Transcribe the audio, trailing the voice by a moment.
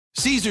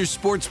Caesars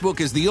Sportsbook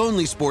is the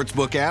only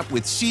sportsbook app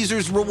with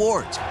Caesars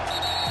Rewards.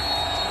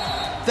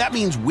 That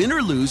means win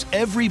or lose,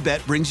 every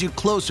bet brings you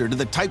closer to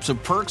the types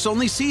of perks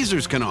only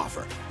Caesars can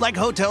offer. Like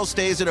hotel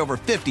stays at over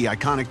 50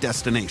 iconic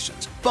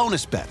destinations,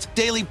 bonus bets,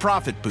 daily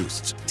profit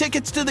boosts,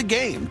 tickets to the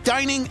game,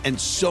 dining, and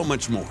so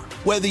much more.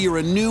 Whether you're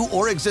a new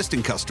or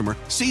existing customer,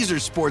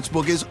 Caesars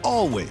Sportsbook is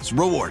always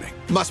rewarding.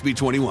 Must be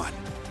 21.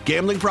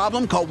 Gambling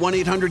problem? Call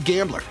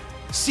 1-800-GAMBLER.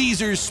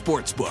 Caesars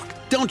Sportsbook.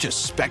 Don't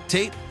just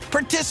spectate,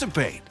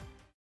 participate.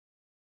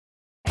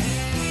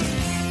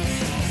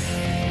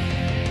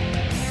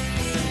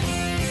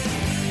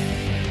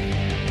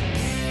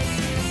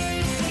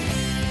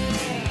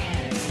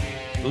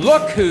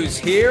 Look who's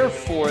here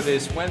for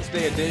this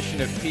Wednesday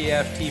edition of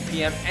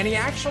PFTPM, and he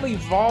actually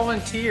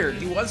volunteered.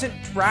 He wasn't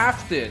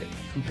drafted.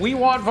 We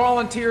want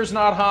volunteers,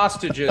 not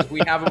hostages. We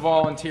have a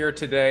volunteer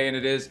today, and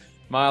it is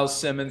Myles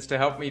Simmons to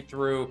help me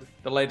through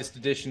the latest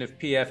edition of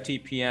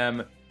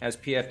PFTPM as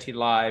PFT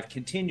Live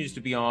continues to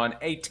be on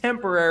a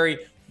temporary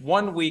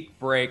one-week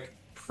break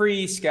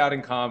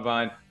pre-Scouting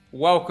Combine.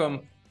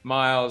 Welcome,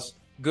 Myles.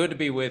 Good to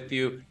be with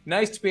you.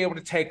 Nice to be able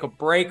to take a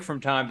break from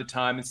time to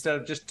time instead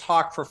of just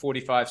talk for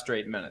 45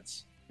 straight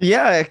minutes.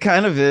 Yeah, it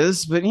kind of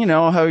is. But you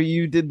know how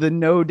you did the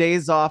no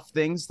days off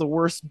things, the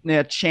worst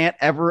chant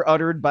ever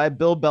uttered by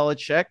Bill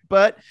Belichick.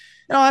 But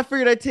I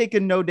figured I'd take a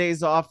no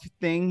days off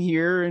thing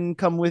here and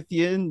come with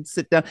you and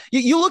sit down.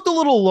 You looked a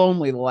little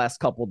lonely the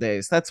last couple of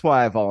days. That's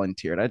why I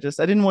volunteered. I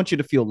didn't want you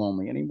to feel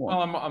lonely anymore.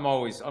 Well, I'm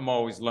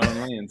always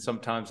lonely, and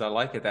sometimes I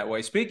like it that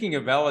way. Speaking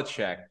of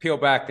Belichick, peel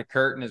back the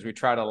curtain as we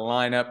try to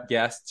line up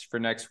guests for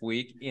next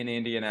week in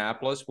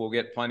Indianapolis. We'll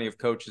get plenty of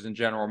coaches and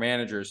general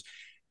managers.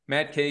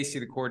 Matt Casey,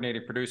 the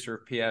coordinating producer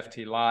of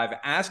PFT Live,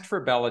 asked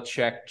for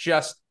Belichick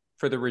just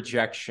for the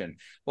rejection,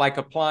 like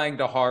applying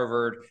to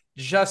Harvard,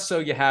 just so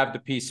you have the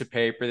piece of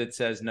paper that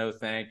says no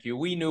thank you.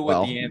 We knew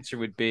what the answer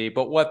would be,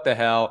 but what the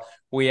hell?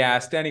 We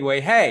asked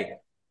anyway. Hey,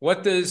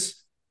 what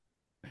does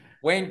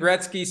Wayne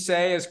Gretzky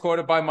say, as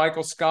quoted by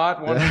Michael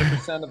Scott?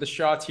 100% of the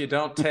shots you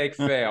don't take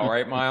fail,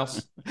 right,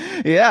 Myles?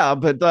 Yeah,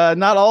 but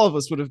not all of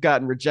us would have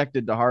gotten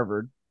rejected to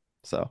Harvard.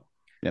 So,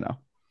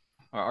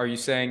 Are you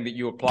saying that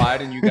you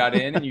applied and you got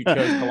in and you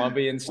chose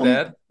Columbia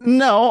instead?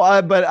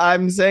 No, but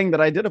I'm saying that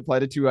I did apply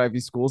to 2 Ivy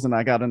schools and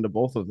I got into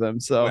both of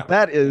them. So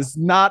that is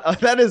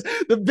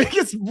the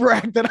biggest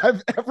brag that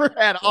I've ever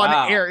had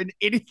on air in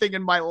anything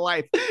in my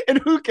life. And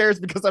who cares,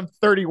 because I'm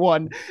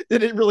 31,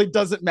 that it really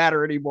doesn't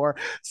matter anymore.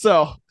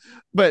 So,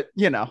 but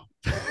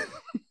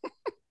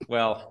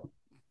Well,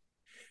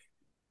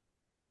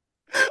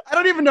 I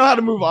don't even know how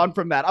to move on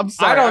from that. I'm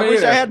sorry. I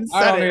wish I hadn't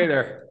said it.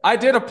 Either. I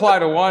did apply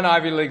to one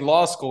Ivy League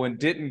law school and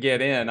didn't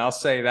get in. I'll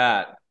say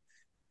that.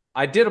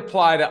 I did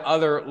apply to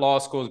other law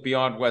schools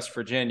beyond West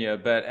Virginia,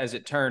 but as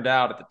it turned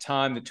out, at the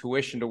time, the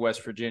tuition to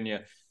West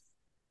Virginia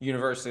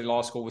University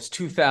Law School was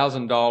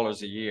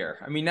 $2,000 a year.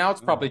 I mean, now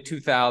it's probably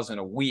 $2,000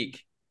 a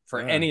week for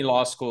any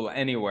law school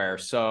anywhere.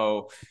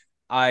 So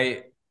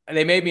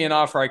they made me an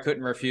offer I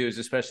couldn't refuse,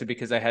 especially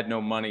because I had no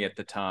money at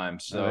the time.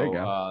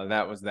 So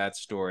that was that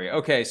story.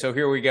 Okay, so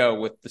here we go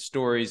with the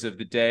stories of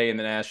the day in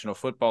the National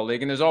Football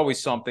League. And there's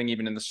always something,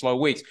 even in the slow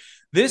weeks.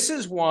 This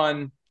is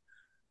one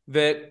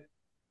that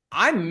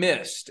I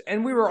missed,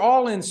 and we were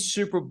all in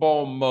Super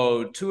Bowl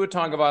mode. Tua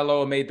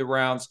Tagovailoa made the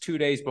rounds 2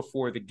 days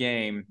before the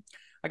game.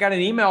 I got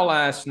an email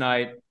last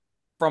night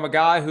from a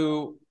guy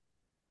who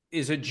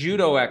is a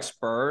judo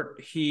expert.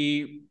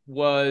 He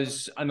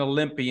was an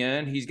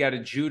Olympian. He's got a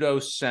judo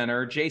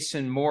center.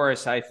 Jason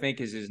Morris, I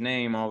think, is his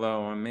name,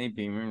 although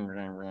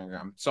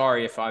I'm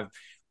sorry if I'm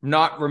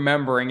not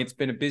remembering. It's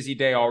been a busy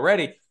day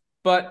already.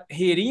 But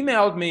he had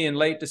emailed me in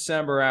late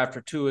December after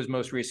Tua's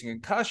most recent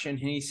concussion,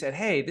 and he said,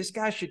 hey, this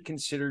guy should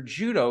consider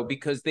judo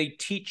because they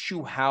teach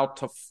you how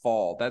to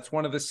fall. That's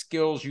one of the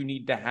skills you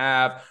need to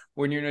have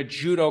when you're in a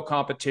judo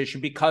competition,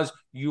 because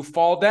you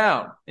fall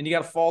down, and you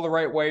got to fall the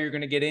right way. You're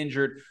going to get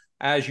injured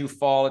as you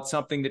fall. It's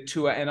something that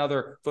Tua and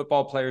other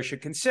football players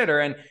should consider.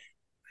 And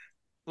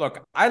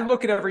look, I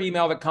look at every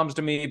email that comes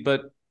to me,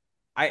 but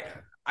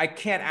I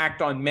can't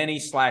act on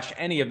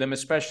any of them,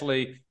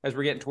 especially as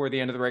we're getting toward the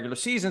end of the regular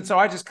season. So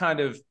I just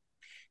it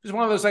was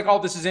one of those like, oh,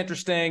 this is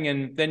interesting.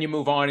 And then you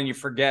move on and you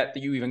forget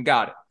that you even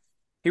got it.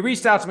 He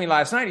reached out to me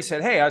last night. He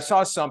said, hey, I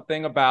saw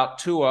something about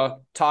Tua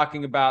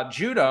talking about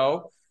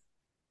judo,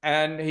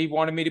 and he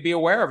wanted me to be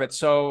aware of it.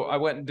 So I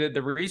went and did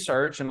the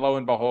research, and lo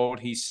and behold,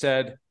 he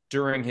said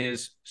during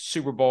his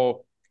Super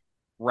Bowl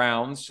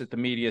rounds at the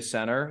media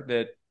center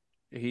that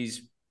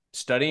he's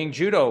studying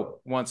judo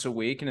once a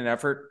week in an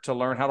effort to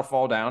learn how to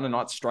fall down and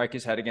not strike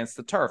his head against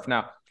the turf.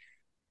 Now,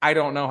 I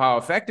don't know how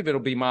effective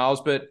it'll be,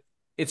 Myles, but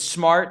it's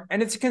smart,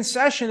 and it's a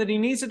concession that he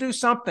needs to do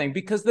something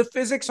because the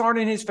physics aren't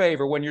in his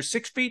favor. When you're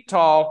 6 feet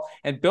tall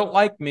and built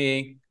like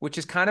me, which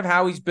is kind of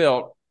how he's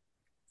built,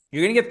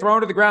 you're going to get thrown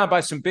to the ground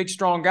by some big,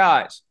 strong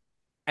guys.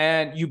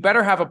 And you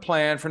better have a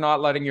plan for not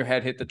letting your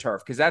head hit the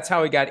turf, because that's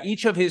how he got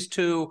each of his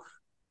 2-3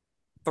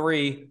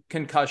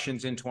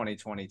 concussions in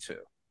 2022.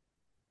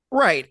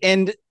 Right.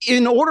 And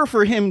in order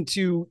for him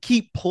to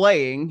keep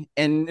playing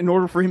and in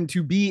order for him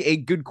to be a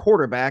good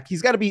quarterback,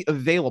 he's got to be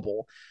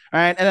available. All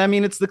right. And I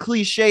mean, it's the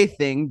cliche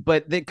thing,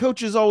 but the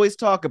coaches always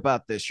talk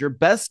about this. Your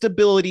best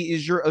ability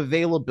is your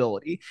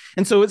availability.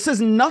 And so it says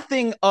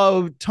nothing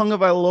of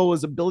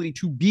Tagovailoa's ability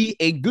to be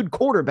a good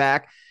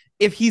quarterback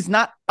if he's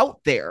not out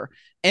there.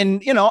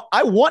 And,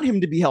 I want him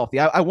to be healthy.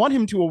 I want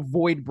him to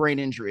avoid brain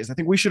injuries. I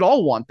think we should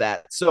all want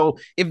that. So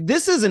if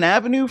this is an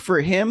avenue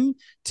for him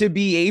to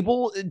be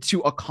able to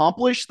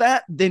accomplish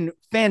that, then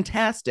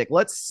fantastic.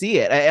 Let's see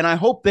it. And I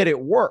hope that it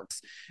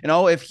works.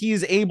 If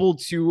he's able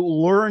to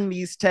learn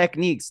these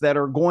techniques that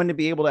are going to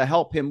be able to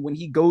help him when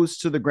he goes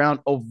to the ground,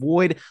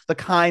 avoid the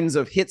kinds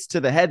of hits to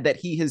the head that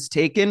he has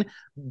taken,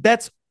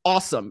 that's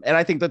awesome. And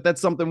I think that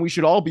that's something we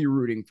should all be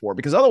rooting for,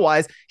 because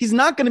otherwise he's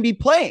not going to be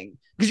playing.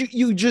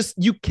 Because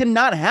you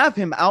cannot have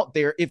him out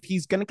there if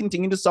he's going to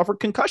continue to suffer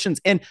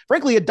concussions. And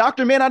frankly, a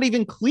doctor may not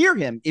even clear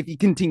him if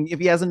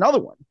he has another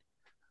one.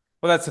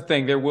 Well, that's the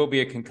thing. There will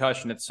be a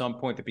concussion at some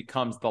point that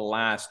becomes the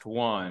last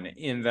one,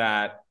 in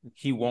that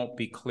he won't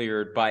be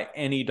cleared by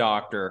any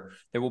doctor.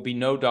 There will be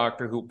no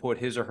doctor who will put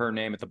his or her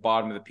name at the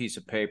bottom of the piece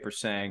of paper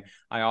saying,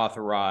 I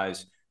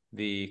authorize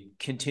the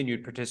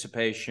continued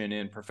participation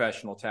in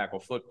professional tackle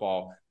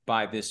football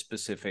by this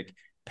specific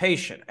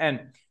patient.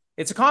 And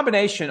it's a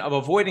combination of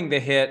avoiding the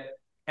hit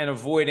and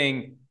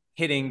avoiding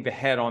hitting the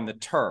head on the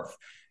turf.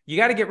 You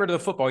got to get rid of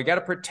the football. You got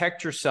to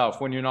protect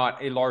yourself when you're not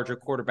a larger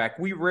quarterback.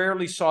 We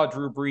rarely saw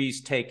Drew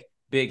Brees take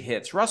big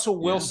hits.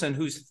 Russell Wilson,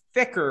 who's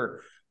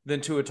thicker than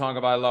Tua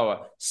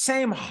Tagovailoa,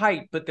 same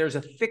height, but there's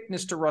a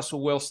thickness to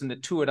Russell Wilson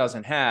that Tua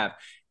doesn't have.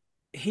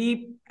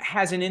 He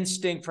has an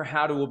instinct for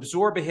how to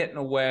absorb a hit in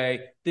a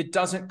way that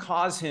doesn't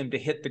cause him to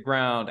hit the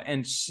ground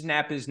and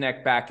snap his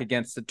neck back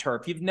against the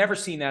turf. You've never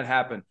seen that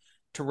happen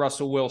to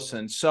Russell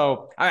Wilson.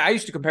 So I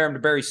used to compare him to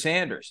Barry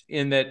Sanders,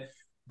 in that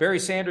Barry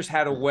Sanders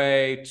had a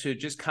way to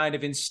just kind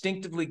of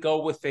instinctively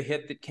go with the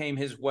hit that came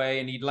his way,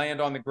 and he'd land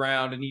on the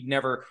ground and he'd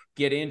never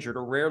get injured,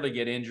 or rarely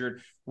get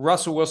injured.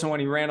 Russell Wilson,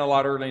 when he ran a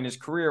lot early in his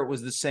career, it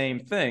was the same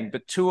thing.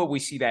 But Tua, we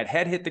see that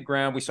head hit the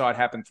ground. We saw it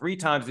happen 3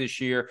 times this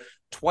year.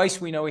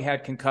 Twice we know he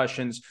had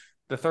concussions.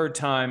 The third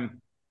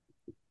time,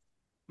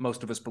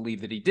 most of us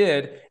believe that he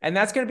did. And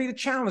that's going to be the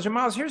challenge. And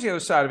Miles, here's the other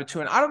side of it too.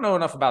 And I don't know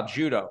enough about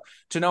judo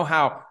to know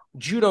how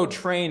judo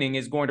training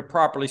is going to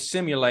properly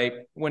simulate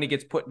when he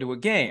gets put into a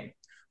game.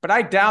 But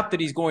I doubt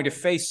that he's going to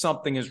face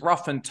something as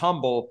rough and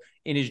tumble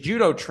in his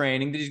judo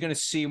training that he's going to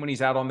see when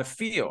he's out on the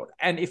field.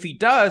 And if he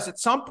does, at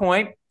some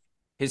point,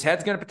 his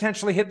head's going to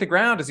potentially hit the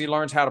ground as he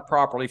learns how to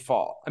properly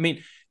fall. I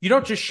mean, you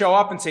don't just show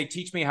up and say,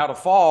 teach me how to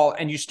fall,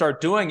 and you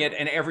start doing it,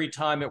 and every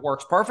time it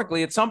works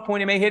perfectly. At some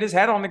point, he may hit his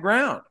head on the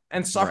ground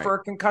and suffer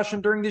a concussion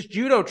during this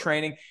judo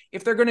training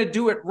if they're going to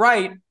do it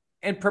right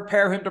and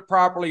prepare him to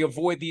properly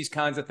avoid these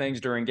kinds of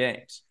things during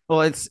games.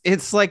 Well,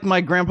 it's like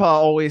my grandpa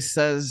always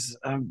says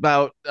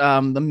about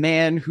the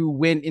man who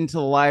went into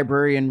the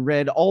library and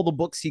read all the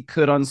books he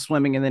could on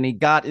swimming, and then he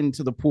got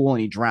into the pool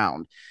and he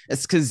drowned.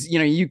 It's because,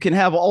 you can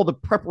have all the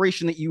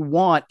preparation that you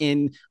want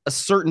in a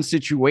certain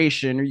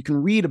situation, or you can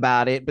read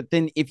about it, but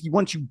then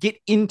once you get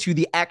into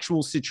the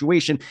actual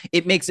situation,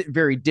 it makes it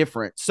very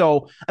different.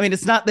 So, I mean,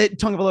 it's not that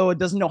Tagovailoa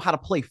doesn't know how to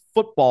play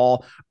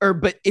football,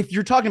 but if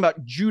you're talking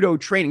about judo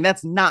training,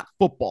 that's not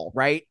football,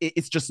 right?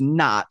 It's just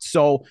not.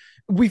 So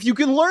if you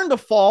can learn to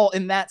fall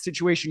in that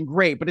situation,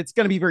 great, but it's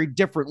going to be very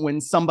different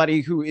when somebody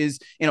who is,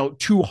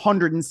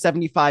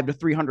 275 to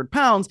 300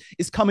 pounds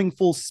is coming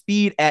full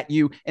speed at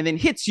you and then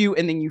hits you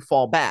and then you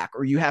fall back,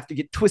 or you have to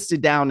get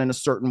twisted down in a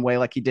certain way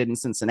like he did in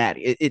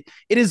Cincinnati. It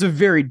is a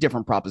very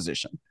different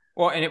proposition.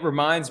 Well, and it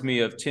reminds me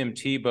of Tim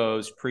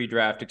Tebow's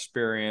pre-draft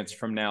experience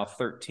from now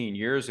 13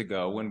 years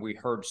ago, when we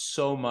heard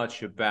so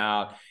much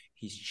about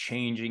he's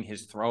changing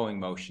his throwing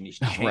motion. He's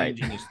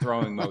changing his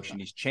throwing motion.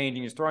 He's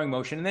changing his throwing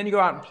motion. And then you go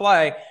out and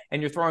play,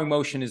 and your throwing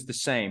motion is the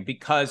same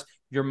because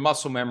your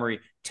muscle memory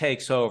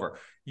takes over.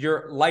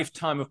 Your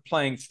lifetime of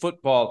playing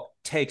football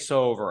takes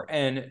over.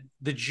 And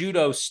the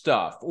judo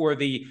stuff, or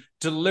the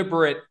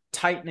deliberate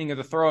tightening of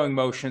the throwing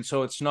motion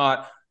so it's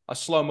not a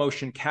slow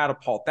motion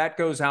catapult, that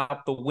goes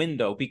out the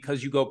window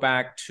because you go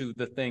back to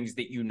the things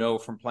that you know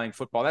from playing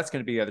football. That's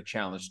going to be the other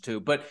challenge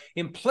too. But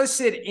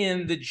implicit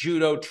in the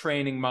judo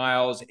training,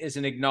 Miles, is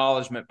an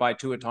acknowledgement by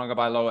Tua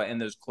Tagovailoa and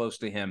those close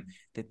to him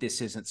that this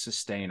isn't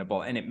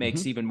sustainable. And it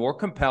makes even more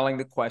compelling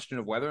the question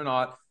of whether or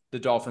not the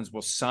Dolphins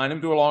will sign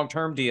him to a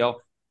long-term deal.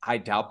 I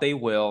doubt they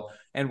will.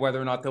 And whether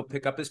or not they'll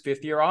pick up his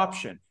 5th-year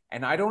option.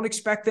 And I don't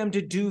expect them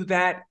to do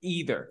that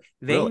either.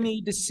 They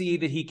need to see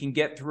that he can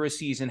get through a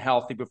season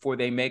healthy before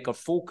they make a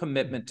full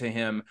commitment to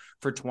him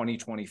for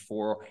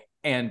 2024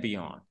 and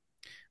beyond.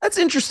 That's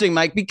interesting,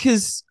 Mike,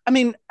 because, I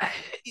mean,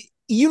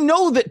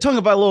 that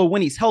Tagovailoa,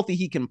 when he's healthy,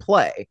 he can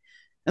play.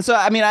 And so,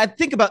 I mean, I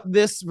think about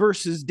this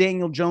versus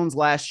Daniel Jones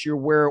last year,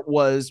 where it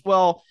was,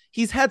 well,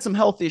 he's had some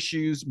health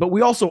issues, but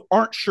we also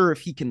aren't sure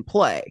if he can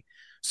play.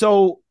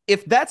 So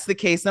if that's the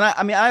case, then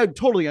I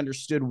totally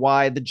understood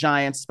why the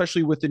Giants,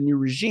 especially with the new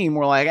regime,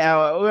 were like,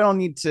 oh, we don't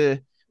need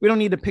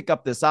to pick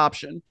up this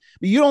option.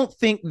 But you don't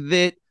think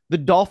that the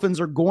Dolphins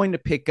are going to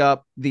pick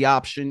up the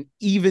option,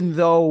 even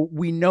though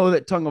we know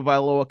that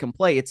Tagovailoa can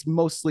play. It's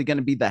mostly going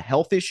to be the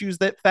health issues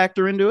that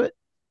factor into it.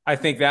 I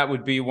think that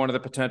would be one of the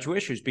potential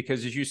issues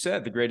because, as you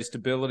said, the greatest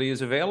ability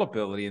is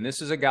availability. And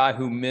this is a guy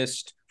who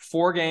missed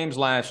 4 games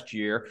last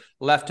year,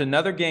 left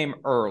another game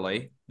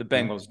early, the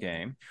Bengals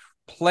game,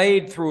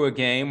 played through a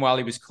game while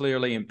he was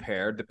clearly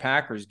impaired, the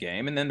Packers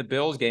game, and then the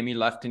Bills game he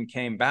left and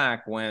came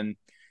back when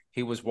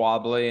he was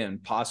wobbly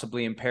and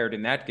possibly impaired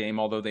in that game,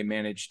 although they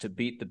managed to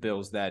beat the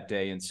Bills that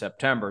day in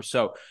September.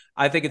 So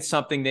I think it's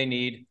something they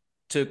need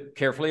to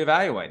carefully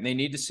evaluate. And they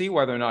need to see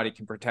whether or not he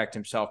can protect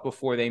himself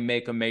before they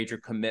make a major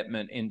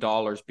commitment in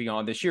dollars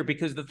beyond this year.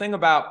 Because the thing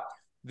about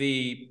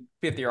the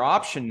 5th-year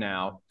option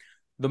now,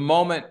 the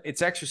moment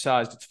it's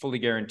exercised, it's fully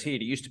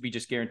guaranteed. It used to be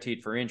just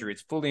guaranteed for injury.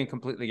 It's fully and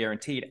completely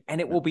guaranteed.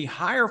 And it will be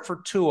higher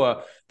for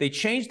Tua. They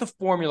changed the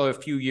formula a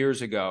few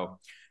years ago.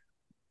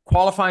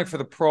 Qualifying for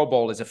the Pro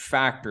Bowl is a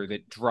factor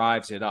that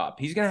drives it up.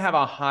 He's going to have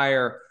a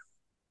higher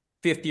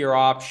 5th-year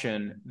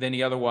option than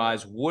he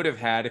otherwise would have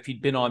had if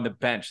he'd been on the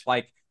bench.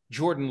 Like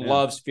Jordan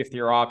Love's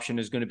 5th-year option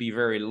is going to be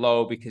very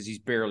low because he's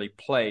barely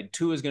played.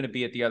 Tua is going to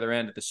be at the other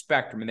end of the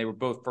spectrum, and they were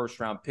both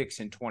first-round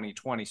picks in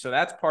 2020. So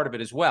that's part of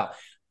it as well.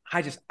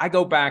 I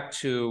go back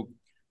to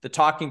the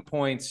talking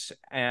points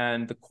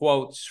and the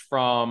quotes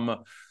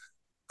from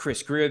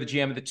Chris Grier, the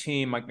GM of the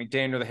team, Mike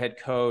McDaniel, the head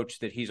coach,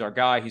 that he's our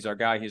guy, he's our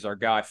guy, he's our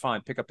guy.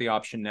 Fine, pick up the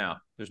option now.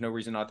 There's no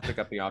reason not to pick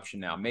up the option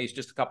now. May's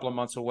just a couple of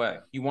months away.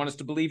 You want us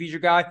to believe he's your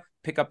guy?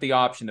 Pick up the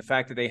option. The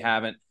fact that they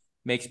haven't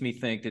makes me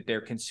think that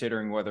they're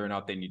considering whether or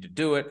not they need to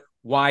do it.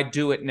 Why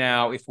do it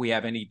now if we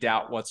have any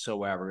doubt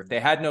whatsoever? If they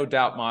had no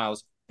doubt,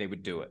 Miles, they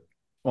would do it.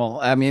 Well,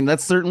 I mean,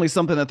 that's certainly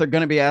something that they're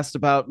going to be asked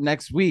about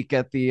next week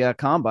at the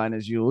Combine,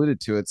 as you alluded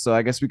to it. So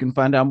I guess we can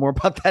find out more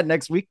about that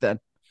next week then.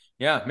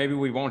 Yeah, maybe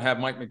we won't have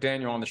Mike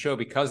McDaniel on the show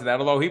because of that,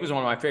 although he was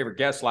one of my favorite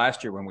guests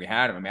last year when we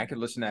had him. I mean, I could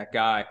listen to that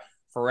guy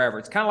forever.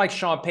 It's kind of like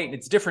Sean Payton.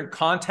 It's different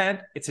content.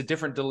 It's a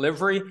different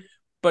delivery,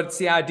 but it's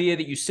the idea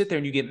that you sit there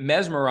and you get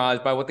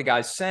mesmerized by what the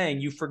guy's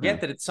saying. You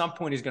forget that at some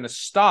point he's going to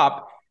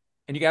stop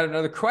and you got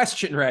another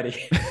question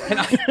ready. And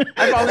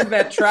I fall into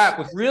that trap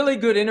with really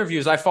good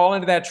interviews. I fall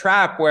into that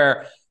trap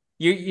where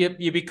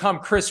you become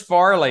Chris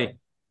Farley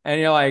and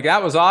you're like,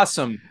 that was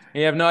awesome.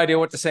 You have no idea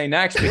what to say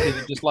next because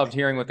you just loved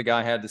hearing what the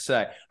guy had to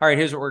say. All right,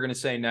 here's what we're going to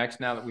say next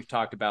now that we've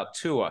talked about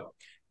Tua.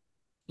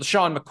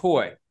 LeSean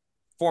McCoy,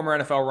 former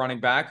NFL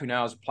running back who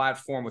now has a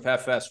platform with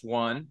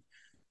FS1,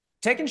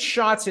 taking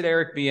shots at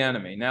Eric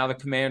Bieniemy, now the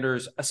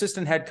Commanders'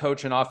 assistant head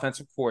coach and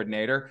offensive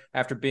coordinator.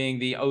 After being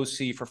the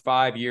OC for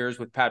 5 years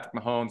with Patrick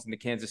Mahomes and the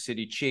Kansas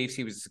City Chiefs,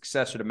 he was a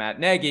successor to Matt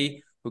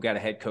Nagy, who got a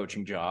head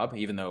coaching job,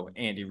 even though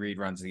Andy Reid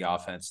runs the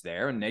offense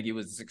there. And Nagy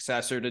was the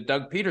successor to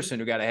Doug Peterson,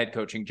 who got a head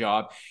coaching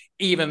job,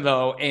 even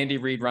though Andy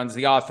Reid runs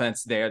the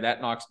offense there. That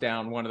knocks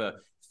down one of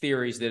the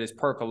theories that is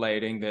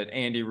percolating that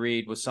Andy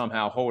Reid was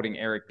somehow holding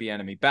Eric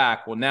Bieniemy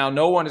back. Well, now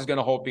no one is going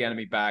to hold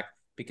Bieniemy back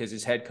because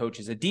his head coach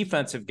is a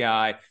defensive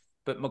guy.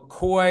 But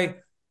McCoy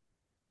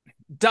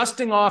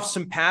dusting off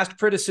some past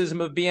criticism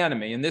of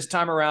Bieniemy. And this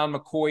time around,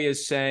 McCoy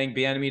is saying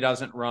Bieniemy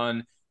doesn't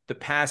run the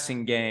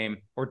passing game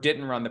or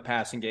didn't run the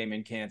passing game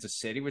in Kansas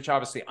City, which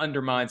obviously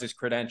undermines his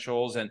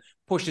credentials and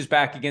pushes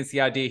back against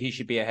the idea he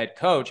should be a head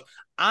coach.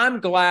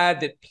 I'm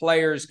glad that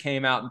players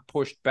came out and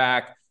pushed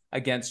back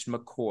against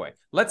McCoy.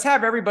 Let's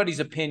have everybody's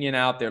opinion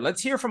out there.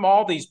 Let's hear from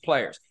all these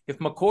players. If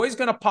McCoy's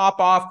going to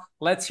pop off,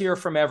 let's hear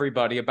from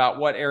everybody about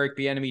what Eric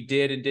Bieniemy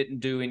did and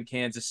didn't do in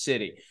Kansas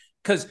City.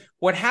 Because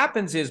what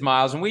happens is,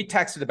 Miles, and we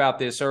texted about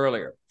this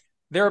earlier,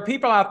 there are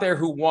people out there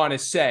who want to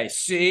say,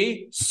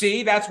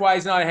 see, that's why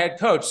he's not a head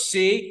coach.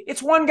 See,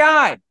 it's one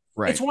guy.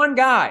 Right. It's one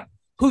guy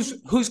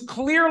who's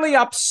clearly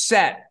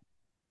upset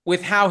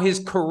with how his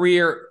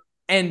career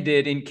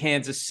ended in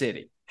Kansas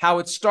City, how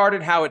it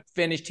started, how it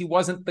finished. He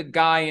wasn't the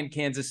guy in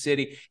Kansas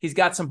City. He's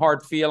got some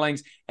hard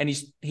feelings, and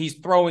he's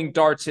throwing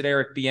darts at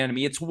Eric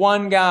Bieniemy. It's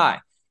one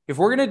guy. If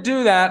we're going to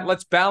do that,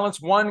 let's balance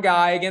one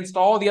guy against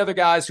all the other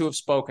guys who have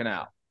spoken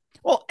out.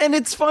 Well, and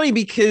it's funny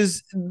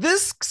because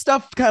this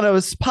stuff kind of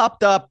was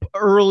popped up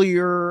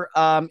earlier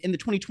in the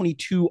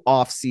 2022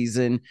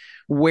 offseason,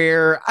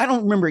 where I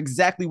don't remember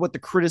exactly what the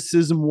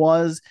criticism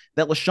was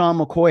that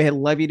LeSean McCoy had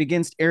levied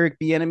against Eric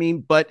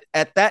Bieniemy. But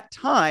at that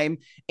time,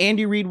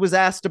 Andy Reid was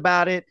asked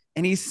about it.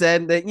 And he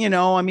said that,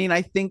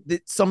 I think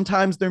that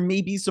sometimes there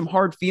may be some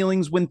hard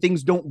feelings when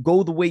things don't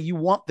go the way you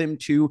want them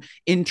to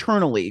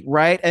internally,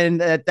 right?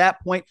 And at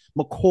that point,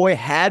 McCoy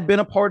had been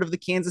a part of the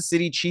Kansas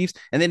City Chiefs,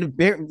 and then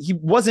he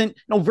wasn't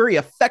very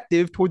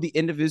effective toward the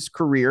end of his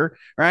career,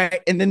 right?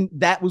 And then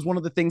that was one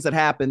of the things that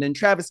happened. And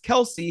Travis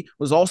Kelce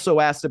was also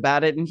asked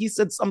about it, and he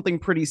said something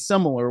pretty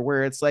similar,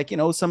 where it's like,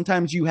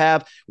 sometimes you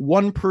have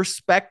one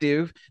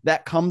perspective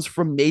that comes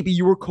from maybe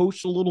you were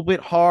coached a little bit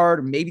hard,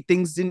 or maybe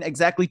things didn't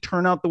exactly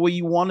turn out the way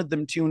you wanted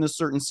them to in a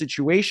certain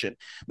situation.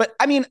 But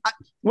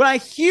when I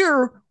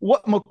hear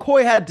what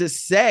McCoy had to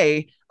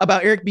say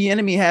about Eric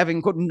Bieniemy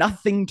having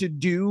nothing to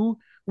do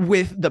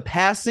with the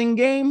passing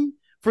game,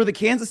 for the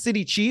Kansas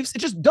City Chiefs, it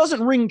just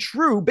doesn't ring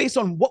true based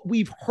on what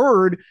we've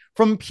heard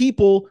from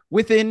people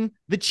within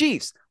the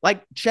Chiefs,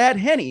 like Chad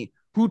Henne,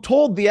 who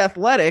told The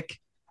Athletic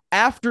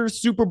after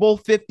Super Bowl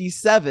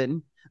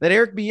 57 that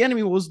Eric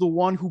Bieniemy was the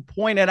one who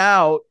pointed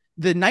out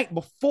the night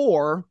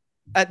before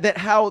that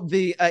how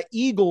the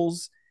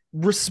Eagles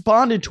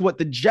responded to what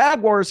the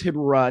Jaguars had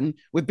run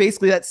with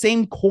basically that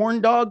same corn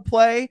dog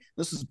play.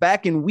 This was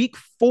back in week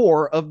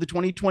 4 of the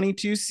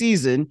 2022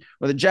 season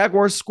where the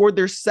Jaguars scored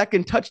their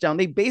second touchdown.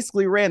 They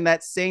basically ran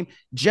that same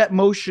jet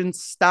motion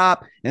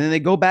stop, and then they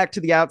go back to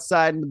the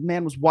outside and the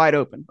man was wide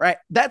open, right?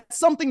 That's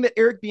something that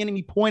Eric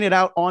Bieniemy pointed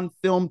out on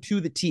film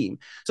to the team.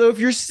 So if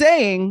you're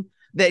saying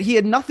that he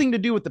had nothing to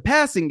do with the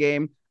passing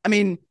game, I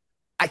mean,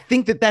 I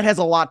think that has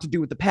a lot to do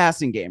with the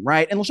passing game,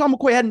 right? And LeSean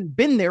McCoy hadn't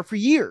been there for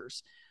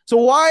years. So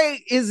why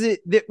is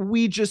it that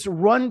we just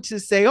run to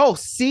say, oh,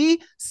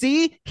 see,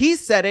 he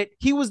said it.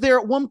 He was there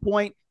at one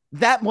point.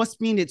 That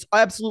must mean it's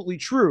absolutely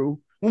true.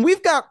 When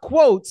we've got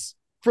quotes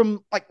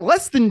from like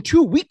less than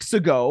 2 weeks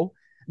ago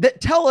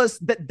that tell us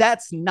that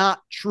that's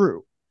not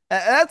true.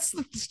 That's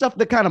the stuff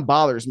that kind of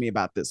bothers me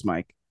about this,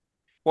 Mike.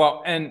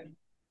 Well, and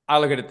I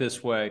look at it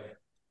this way.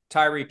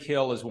 Tyreek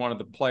Hill is one of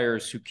the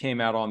players who came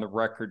out on the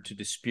record to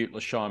dispute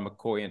LeSean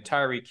McCoy. And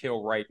Tyreek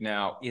Hill right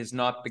now is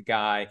not the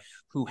guy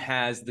who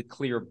has the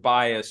clear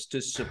bias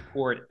to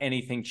support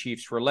anything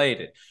Chiefs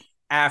related.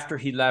 After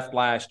he left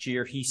last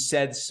year, he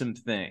said some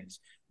things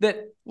that,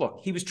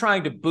 look, he was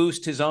trying to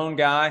boost his own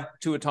guy,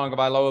 Tua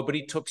Tagovailoa, but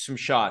he took some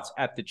shots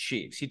at the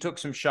Chiefs. He took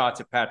some shots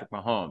at Patrick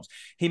Mahomes.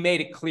 He made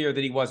it clear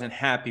that he wasn't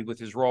happy with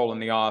his role in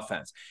the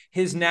offense.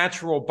 His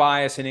natural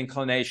bias and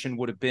inclination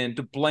would have been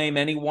to blame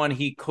anyone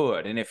he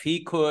could. And if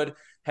he could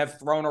have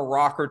thrown a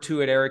rock or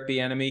two at Eric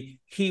Bieniemy,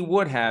 he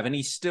would have, and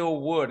he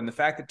still would. And the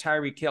fact that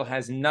Tyreek Hill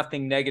has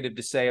nothing negative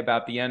to say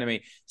about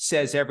Bieniemy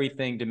says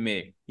everything to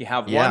me. You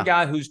have one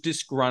guy who's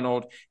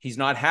disgruntled. He's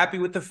not happy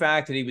with the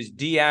fact that he was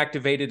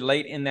deactivated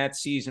late in that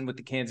season with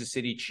the Kansas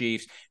City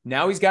Chiefs.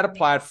 Now he's got a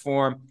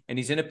platform, and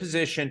he's in a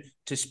position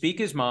to speak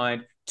his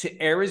mind,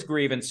 to air his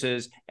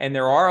grievances, and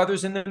there are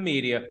others in the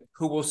media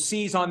who will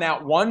seize on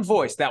that one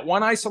voice, that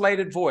one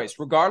isolated voice,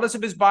 regardless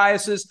of his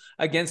biases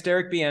against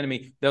Eric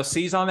Bieniemy. They'll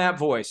seize on that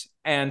voice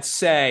and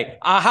say,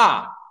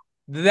 aha,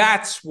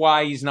 that's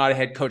why he's not a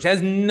head coach. It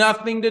has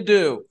nothing to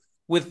do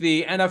with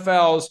the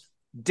NFL's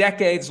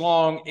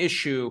decades-long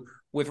issue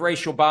with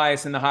racial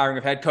bias in the hiring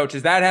of head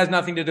coaches. That has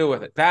nothing to do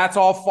with it. That's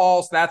all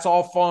false. That's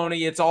all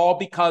phony. It's all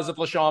because of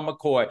LeSean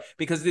McCoy,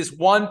 because this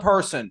one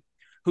person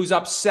who's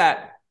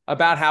upset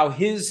about how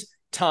his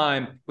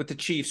time with the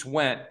Chiefs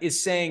went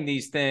is saying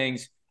these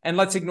things. And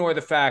let's ignore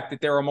the fact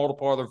that there are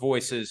multiple other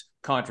voices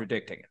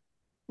contradicting it.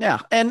 Yeah.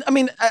 And I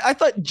mean, I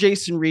thought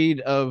Jason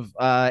Reed of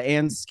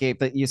Anscape,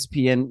 that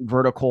ESPN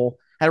vertical,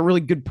 had a really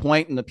good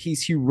point in the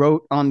piece he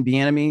wrote on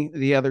Bieniemy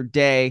the other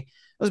day. It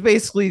was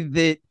basically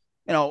that,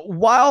 you know,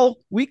 while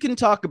we can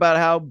talk about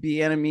how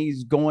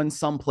Bieniemy's going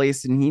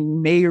someplace and he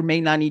may or may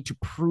not need to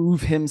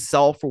prove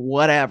himself or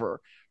whatever,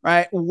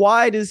 right?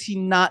 Why does he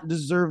not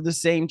deserve the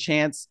same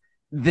chance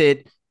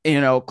that, you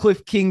know,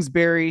 Cliff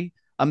Kingsbury,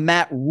 a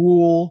Matt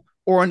Rule,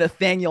 or a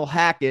Nathaniel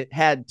Hackett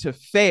had to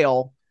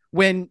fail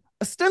when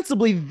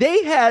ostensibly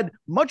they had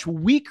much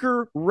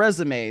weaker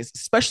resumes,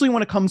 especially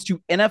when it comes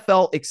to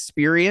NFL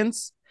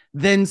experience,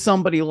 than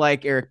somebody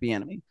like Eric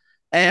Bieniemy?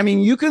 I mean,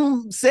 you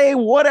can say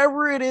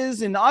whatever it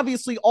is, and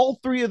obviously all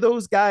three of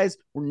those guys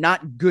were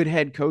not good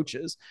head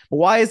coaches. But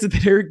why is it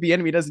that Eric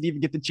Bieniemy doesn't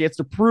even get the chance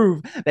to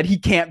prove that he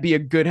can't be a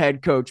good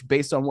head coach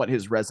based on what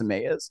his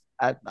resume is?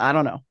 I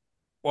don't know.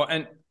 Well,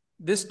 and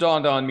this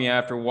dawned on me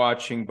after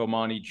watching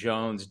Bomani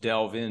Jones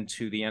delve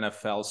into the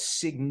NFL's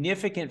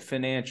significant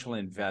financial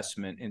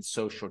investment in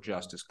social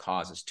justice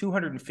causes,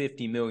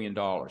 $250 million.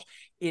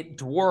 It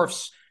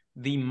dwarfs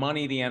the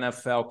money the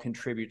NFL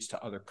contributes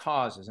to other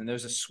causes. And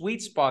there's a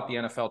sweet spot the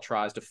NFL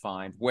tries to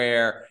find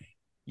where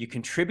you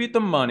contribute the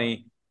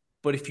money,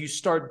 but if you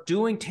start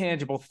doing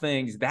tangible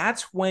things,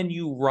 that's when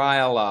you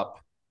rile up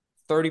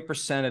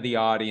 30% of the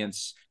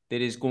audience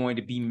that is going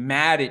to be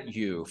mad at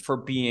you for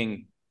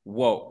being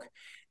woke.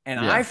 And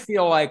I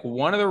feel like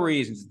one of the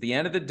reasons at the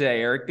end of the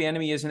day, Eric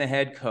Bieniemy isn't a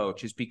head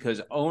coach is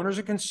because owners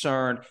are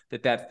concerned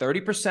that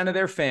 30% of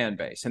their fan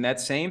base, and that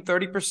same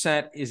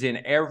 30% is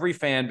in every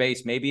fan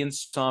base, maybe in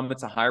some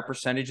it's a higher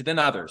percentage than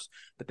others,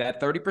 but that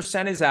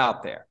 30% is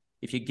out there.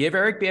 If you give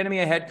Eric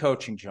Bieniemy a head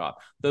coaching job,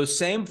 those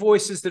same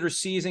voices that are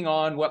seizing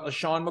on what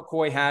LeSean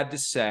McCoy had to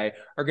say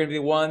are going to be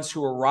the ones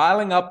who are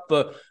riling up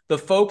the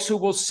folks who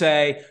will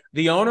say,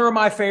 the owner of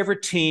my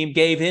favorite team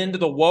gave in to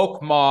the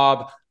woke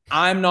mob.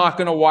 I'm not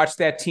going to watch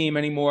that team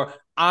anymore.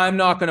 I'm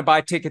not going to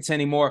buy tickets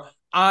anymore.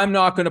 I'm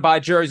not going to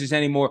buy jerseys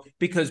anymore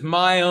because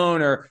my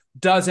owner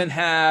doesn't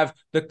have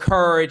the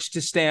courage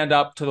to stand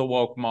up to the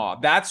woke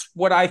mob. That's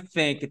what I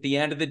think at the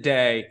end of the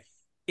day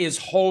is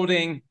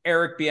holding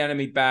Eric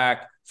Bieniemy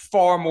back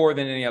far more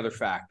than any other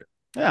factor.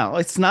 Yeah,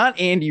 it's not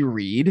Andy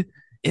Reid.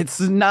 It's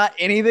not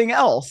anything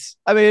else.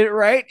 I mean,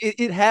 right?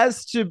 It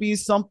has to be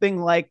something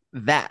like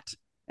that.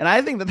 And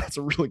I think that that's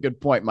a really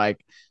good point,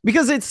 Mike,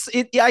 because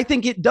I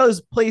think it does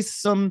place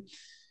some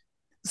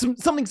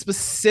something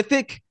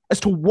specific as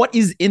to what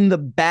is in the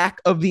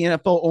back of the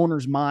NFL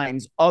owners'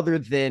 minds other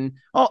than,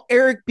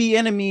 Eric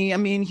Bieniemy. I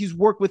mean, he's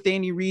worked with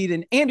Andy Reid,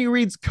 and Andy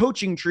Reid's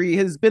coaching tree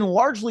has been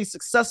largely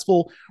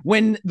successful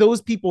when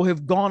those people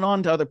have gone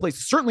on to other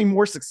places, certainly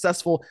more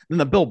successful than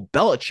the Bill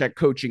Belichick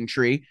coaching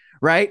tree,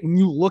 right? And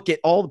you look at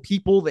all the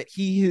people that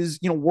he has,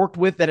 worked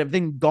with that have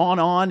then gone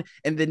on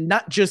and then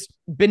not just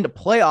been to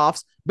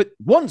playoffs, but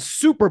won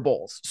Super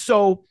Bowls.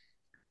 So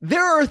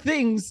there are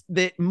things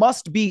that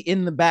must be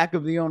in the back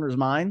of the owners'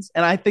 minds.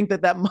 And I think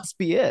that must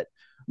be it,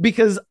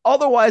 because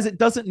otherwise it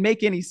doesn't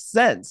make any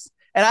sense.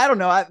 And I don't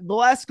know, the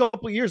last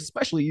couple of years,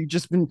 especially, you've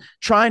just been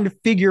trying to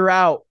figure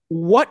out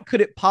what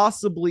could it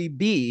possibly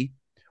be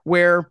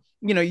where,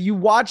 you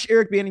watch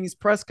Eric Bieniemy's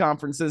press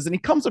conferences and he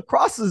comes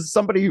across as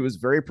somebody who is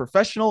very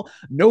professional,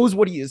 knows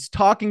what he is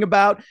talking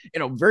about,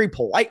 very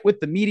polite with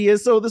the media.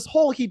 So this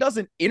whole he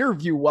doesn't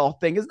interview well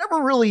thing has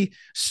never really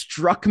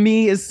struck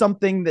me as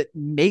something that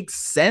makes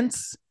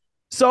sense.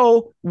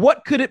 So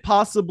what could it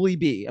possibly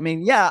be? I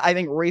mean, yeah, I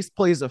think race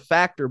plays a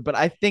factor, but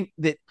I think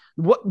that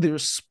what the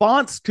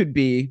response could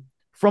be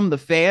from the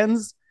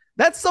fans,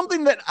 that's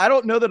something that I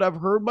don't know that I've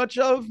heard much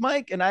of,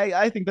 Mike. And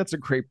I think that's a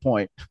great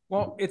point.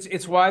 Well,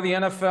 it's why the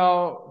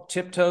NFL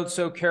tiptoed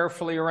so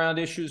carefully around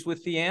issues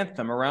with the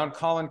anthem, around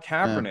Colin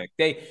Kaepernick.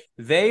 Yeah.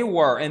 They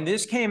were, and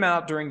this came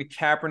out during the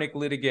Kaepernick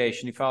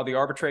litigation. He filed the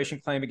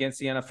arbitration claim against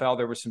the NFL.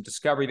 There was some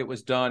discovery that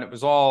was done. It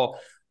was all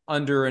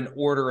under an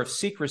order of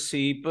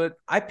secrecy, but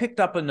I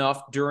picked up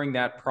enough during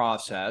that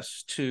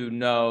process to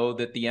know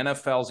that the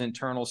NFL's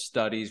internal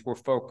studies were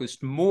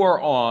focused more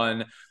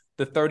on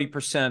the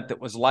 30% that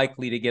was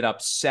likely to get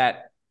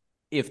upset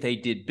if they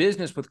did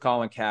business with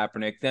Colin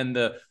Kaepernick than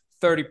the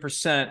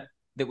 30%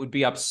 that would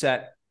be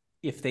upset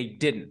if they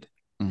didn't.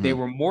 Mm-hmm. They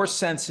were more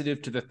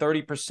sensitive to the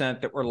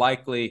 30% that were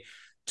likely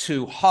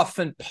to huff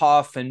and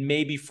puff and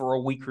maybe for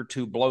a week or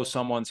two blow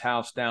someone's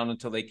house down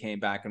until they came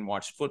back and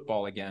watched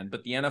football again.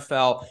 But the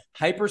NFL,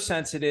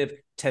 hypersensitive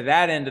to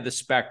that end of the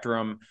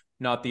spectrum,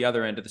 not the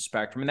other end of the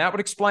spectrum. And that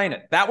would explain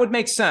it. That would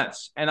make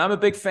sense. And I'm a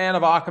big fan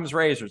of Occam's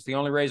razors, the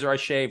only razor I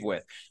shave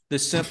with. The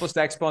simplest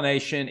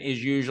explanation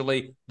is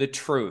usually the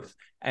truth.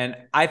 And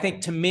I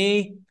think, to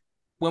me,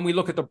 when we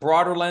look at the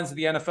broader lens of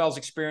the NFL's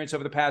experience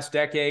over the past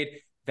decade,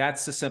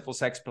 that's the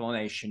simplest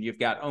explanation. You've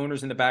got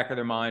owners in the back of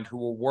their mind who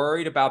are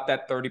worried about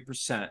that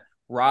 30%,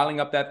 riling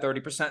up that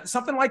 30%.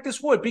 Something like this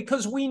would,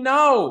 because we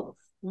know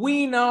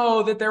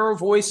that there are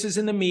voices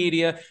in the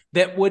media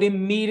that would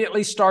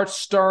immediately start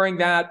stirring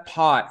that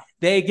pot.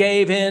 They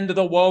gave in to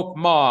the woke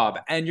mob,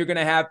 and you're going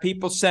to have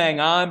people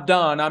saying, I'm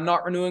done. I'm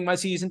not renewing my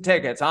season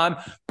tickets. I'm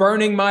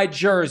burning my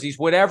jerseys,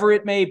 whatever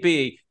it may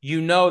be.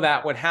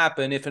 That would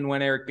happen if and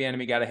when Eric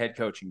Bieniemy got a head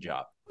coaching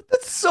job.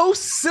 That's so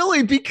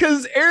silly,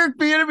 because Eric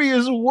Bieniemy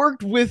has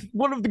worked with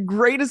one of the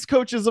greatest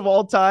coaches of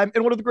all time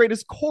and one of the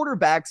greatest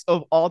quarterbacks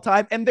of all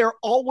time, and they're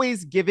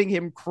always giving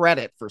him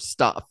credit for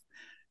stuff.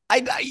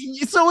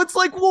 So it's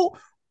like, well,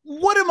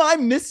 what am I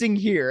missing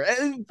here?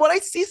 And when I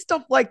see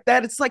stuff like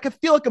that, it's like I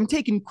feel like I'm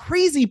taking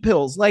crazy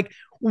pills. Like,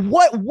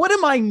 what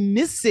am I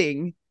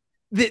missing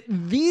that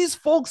these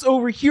folks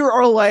over here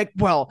are like,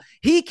 well,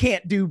 he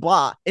can't do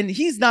blah, and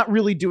he's not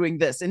really doing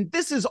this, and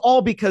this is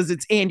all because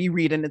it's Andy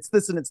Reid, and it's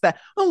this and it's that.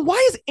 Well,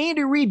 why is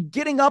Andy Reid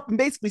getting up and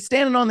basically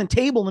standing on the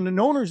table in an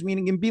owners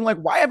meeting and being like,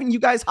 why haven't you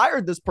guys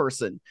hired this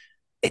person?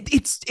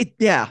 It's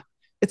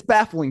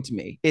baffling to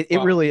me. It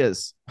really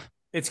is.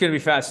 It's going to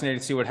be fascinating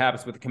to see what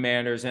happens with the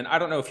Commanders. And I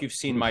don't know if you've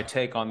seen my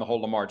take on the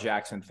whole Lamar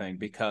Jackson thing,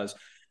 because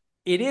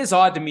it is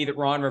odd to me that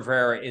Ron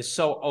Rivera is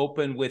so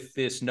open with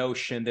this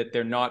notion that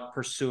they're not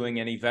pursuing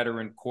any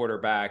veteran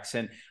quarterbacks.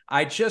 And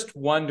I just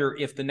wonder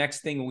if the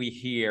next thing we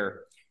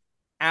hear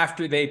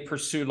after they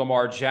pursue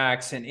Lamar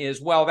Jackson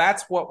is, well,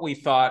 that's what we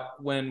thought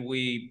when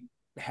we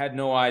had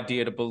no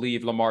idea to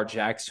believe Lamar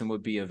Jackson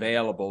would be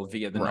available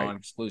via the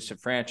non-exclusive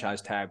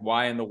franchise tag.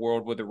 Why in the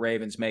world would the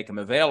Ravens make him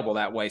available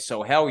that way?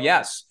 So hell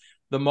yes,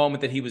 the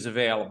moment that he was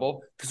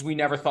available, because we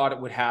never thought it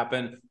would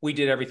happen. We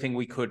did everything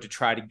we could to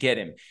try to get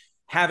him.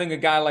 Having a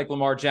guy like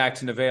Lamar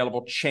Jackson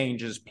available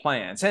changes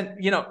plans.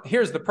 And,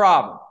 here's the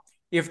problem.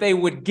 If they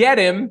would get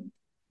him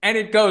and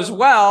it goes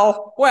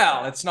well,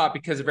 it's not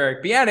because of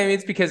Eric Bieniemy,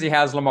 it's because he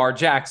has Lamar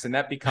Jackson.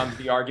 That becomes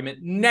the argument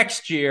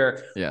next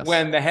year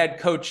when the head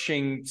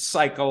coaching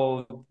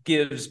cycle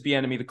gives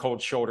Bieniemy the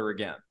cold shoulder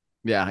again.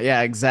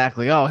 Yeah,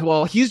 exactly. Oh,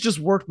 well, he's just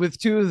worked with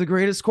two of the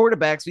greatest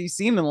quarterbacks we've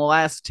seen in the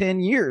last 10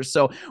 years.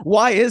 So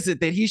why is it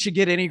that he should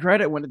get any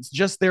credit when it's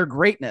just their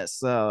greatness?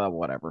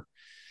 Whatever.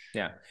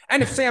 Yeah.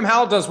 And if Sam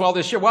Howell does well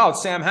this year,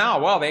 it's Sam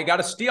Howell. Well, they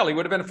got a steal. He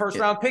would have been a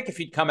first-round pick if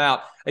he'd come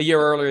out a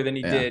year earlier than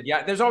he did.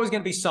 Yeah, there's always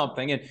going to be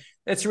something. And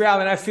that's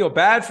reality. And I feel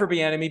bad for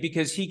Bieniemy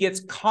because he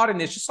gets caught in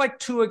this, just like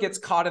Tua gets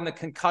caught in the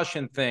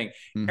concussion thing.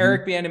 Mm-hmm.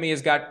 Eric Bieniemy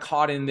has got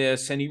caught in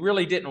this, and he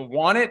really didn't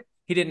want it.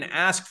 He didn't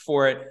ask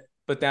for it.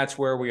 But that's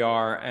where we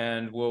are,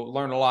 and we'll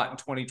learn a lot in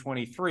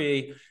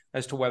 2023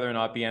 as to whether or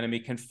not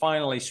Bieniemy can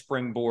finally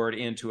springboard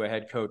into a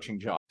head coaching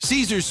job.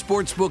 Caesars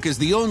Sportsbook is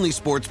the only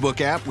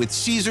sportsbook app with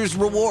Caesars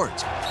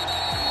Rewards.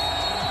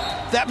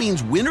 That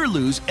means win or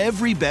lose,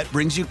 every bet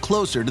brings you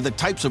closer to the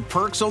types of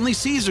perks only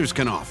Caesars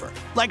can offer.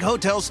 Like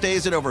hotel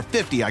stays at over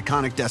 50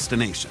 iconic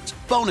destinations,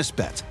 bonus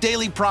bets,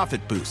 daily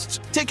profit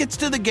boosts, tickets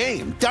to the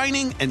game,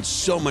 dining, and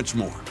so much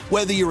more.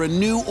 Whether you're a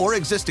new or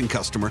existing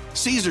customer,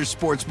 Caesars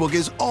Sportsbook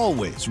is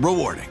always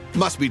rewarding.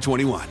 Must be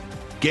 21.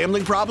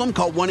 Gambling problem?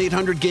 Call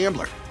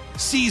 1-800-GAMBLER.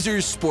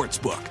 Caesars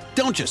Sportsbook.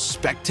 Don't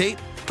just spectate,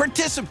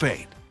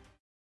 participate.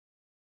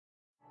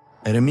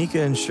 At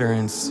Amica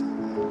Insurance,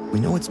 we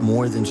know it's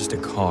more than just a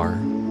car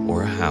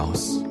or a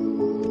house.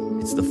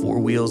 It's the four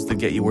wheels that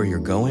get you where you're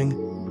going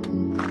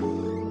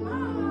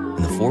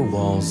and the four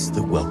walls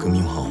that welcome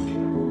you home.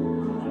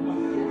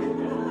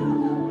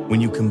 When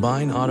you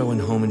combine auto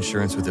and home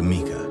insurance with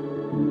Amica,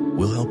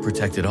 we'll help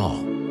protect it all.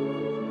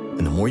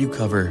 And the more you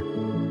cover,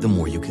 the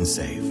more you can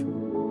save.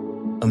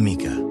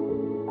 Amica.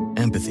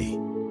 Empathy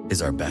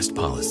is our best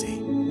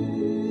policy.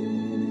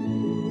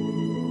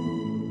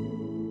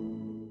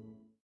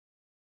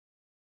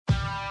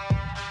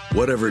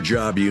 Whatever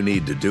job you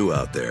need to do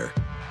out there,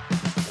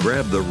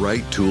 grab the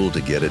right tool to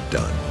get it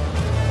done.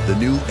 The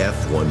new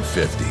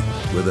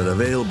F-150 with an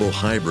available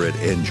hybrid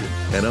engine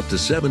and up to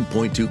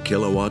 7.2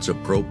 kilowatts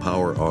of Pro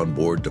Power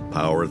onboard to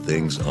power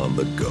things on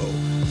the go.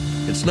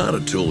 It's not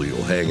a tool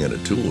you'll hang in a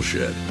tool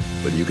shed,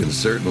 but you can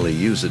certainly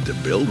use it to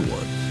build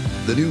one.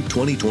 The new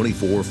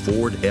 2024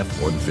 Ford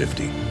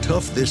F-150.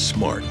 Tough this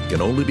smart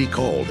can only be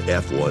called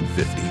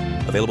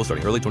F-150. Available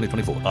starting early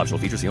 2024. Optional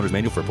features, the owner's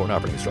manual for important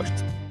operating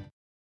instructions.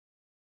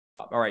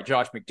 All right,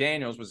 Josh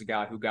McDaniels was a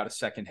guy who got a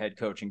second head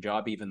coaching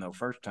job, even though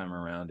first time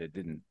around it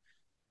didn't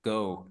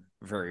go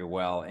very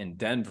well in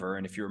Denver.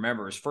 And if you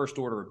remember, his first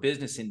order of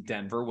business in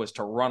Denver was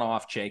to run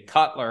off Jay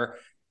Cutler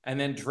and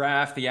then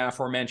draft the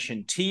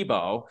aforementioned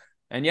Tebow.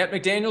 And yet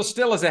McDaniels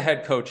still is a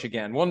head coach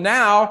again. Well,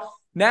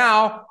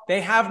 now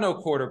they have no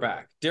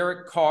quarterback.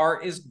 Derek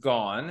Carr is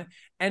gone,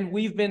 and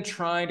we've been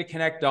trying to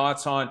connect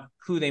dots on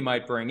who they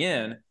might bring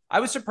in. I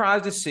was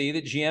surprised to see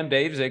that GM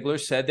Dave Ziegler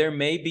said there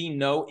may be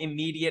no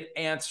immediate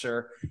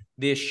answer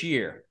this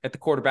year at the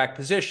quarterback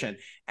position.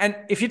 And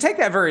if you take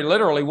that very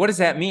literally, what does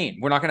that mean?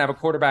 We're not going to have a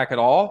quarterback at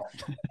all?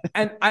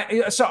 And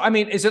I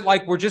mean, is it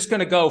like we're just going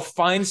to go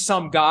find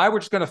some guy? We're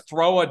just going to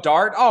throw a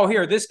dart? Oh,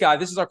 here, this guy,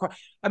 this is our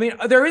 – I mean,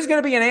 there is going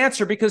to be an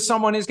answer because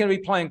someone is going to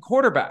be playing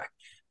quarterback.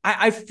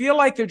 I feel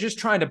like they're just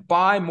trying to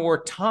buy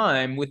more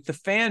time with the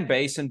fan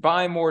base and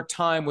buy more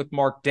time with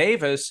Mark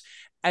Davis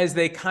as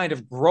they kind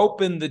of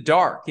grope in the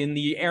dark, in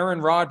the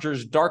Aaron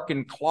Rodgers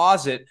darkened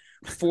closet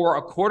for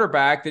a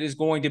quarterback that is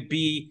going to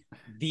be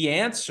the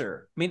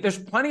answer. I mean, there's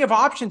plenty of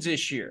options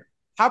this year.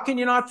 How can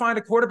you not find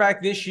a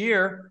quarterback this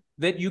year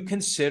that you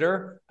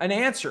consider an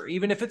answer?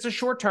 Even if it's a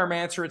short-term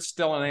answer, it's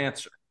still an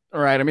answer. All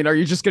right. I mean, are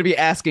you just going to be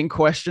asking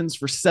questions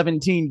for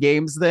 17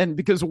 games then?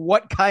 Because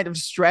what kind of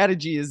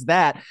strategy is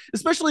that?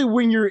 Especially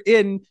when you're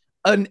in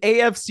an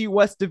AFC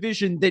West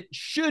division that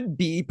should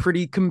be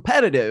pretty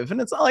competitive.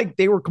 And it's not like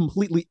they were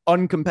completely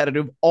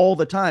uncompetitive all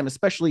the time,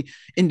 especially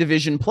in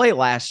division play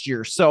last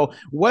year. So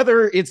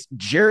whether it's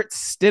Jarrett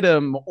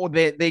Stidham or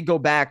they go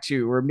back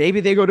to, or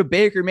maybe they go to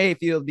Baker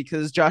Mayfield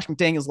because Josh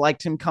McDaniels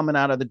liked him coming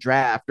out of the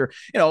draft, or,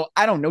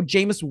 I don't know,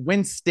 Jameis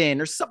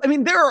Winston or something. I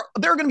mean, there are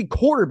going to be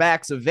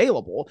quarterbacks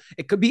available.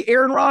 It could be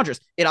Aaron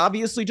Rodgers. It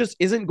obviously just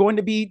isn't going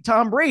to be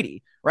Tom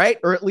Brady, right?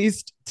 Or at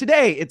least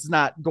today, it's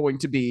not going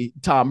to be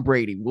Tom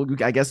Brady.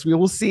 I guess we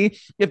will see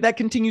if that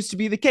continues to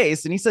be the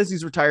case. And he says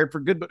he's retired for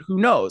good, but who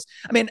knows?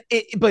 I mean,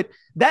 but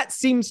that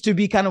seems to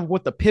be kind of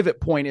what the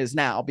pivot point is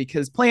now,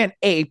 because plan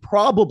A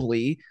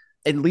probably,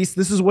 at least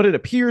this is what it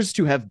appears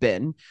to have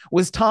been,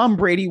 was Tom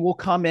Brady will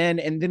come in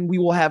and then we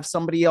will have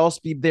somebody else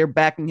be there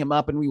backing him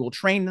up and we will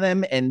train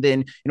them. And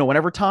then,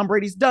 whenever Tom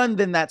Brady's done,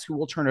 then that's who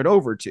we'll turn it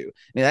over to.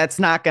 And that's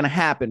not going to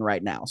happen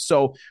right now.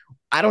 So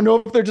I don't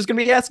know if they're just going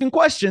to be asking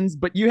questions,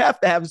 but you have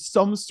to have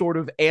some sort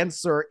of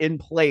answer in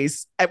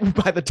place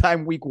by the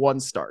time week one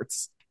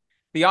starts.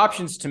 The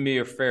options to me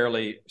are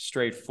fairly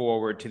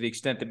straightforward to the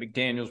extent that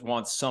McDaniels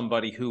wants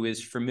somebody who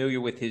is familiar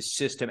with his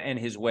system and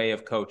his way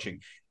of coaching.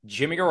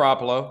 Jimmy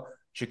Garoppolo,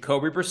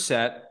 Jacoby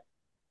Brissett,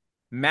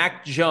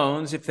 Mac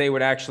Jones, if they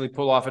would actually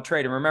pull off a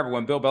trade. And remember,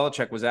 when Bill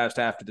Belichick was asked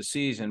after the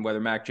season whether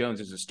Mac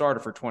Jones is a starter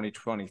for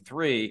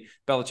 2023,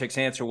 Belichick's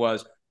answer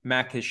was,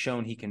 Mac has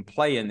shown he can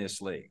play in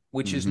this league,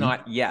 which is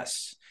not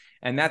yes.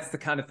 And that's the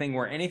kind of thing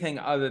where anything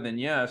other than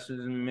yes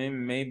is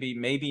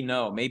maybe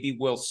no, maybe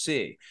we'll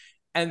see.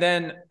 And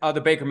then the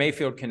Baker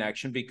Mayfield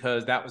connection,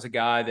 because that was a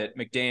guy that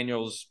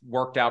McDaniels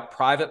worked out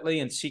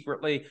privately and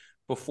secretly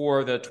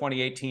before the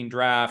 2018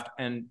 draft,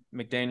 and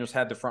McDaniels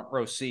had the front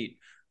row seat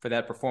for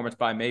that performance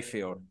by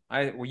Mayfield.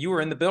 You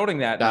were in the building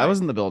that night. I was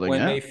in the building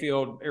when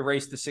Mayfield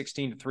erased the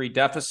 16-3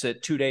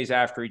 deficit 2 days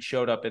after he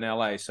showed up in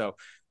LA. So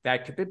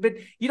that could be, but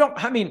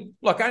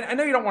look, I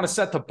know you don't want to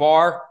set the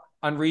bar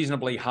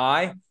unreasonably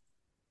high,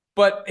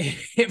 but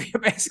if you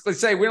basically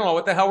say, we don't know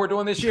what the hell we're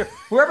doing this year,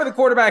 whoever the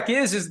quarterback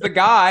is the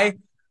guy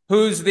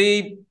who's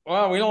we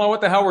don't know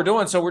what the hell we're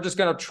doing, so we're just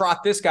going to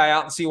trot this guy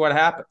out and see what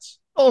happens.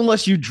 Well,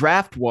 unless you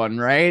draft one,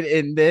 right?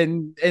 And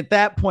then at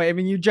that point, I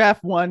mean, you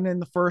draft one in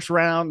the first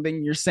round,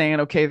 then you're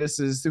saying, okay, this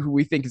is who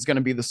we think is going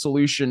to be the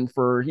solution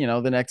for,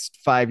 the next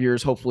 5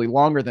 years, hopefully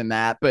longer than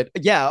that. But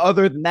yeah,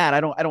 other than that,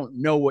 I don't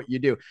know what you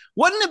do.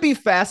 Wouldn't it be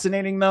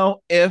fascinating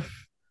though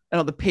if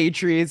the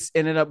Patriots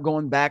ended up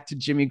going back to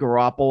Jimmy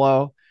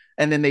Garoppolo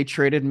and then they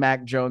traded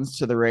Mac Jones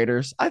to the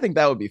Raiders? I think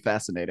that would be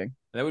fascinating.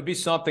 That would be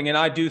something. And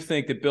I do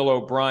think that Bill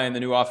O'Brien, the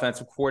new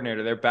offensive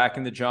coordinator, they're back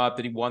in the job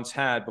that he once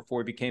had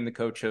before he became the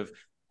coach of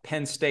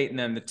Penn State and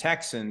then the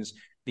Texans.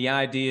 The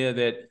idea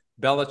that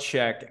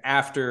Belichick,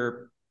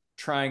 after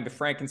trying the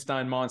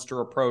Frankenstein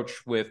monster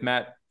approach with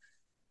Matt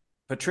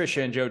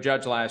Patricia and Joe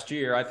Judge last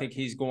year, I think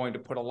he's going to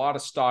put a lot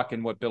of stock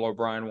in what Bill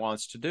O'Brien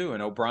wants to do.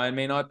 And O'Brien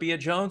may not be a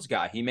Jones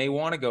guy. He may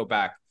want to go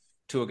back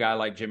to a guy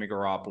like Jimmy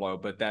Garoppolo,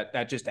 but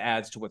that just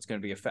adds to what's going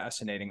to be a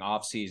fascinating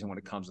offseason when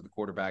it comes to the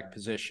quarterback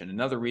position.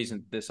 Another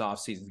reason this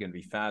offseason is going to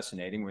be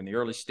fascinating, we're in the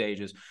early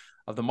stages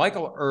of the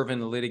Michael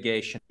Irvin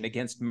litigation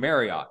against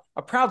Marriott,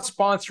 a proud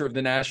sponsor of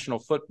the National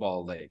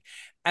Football League.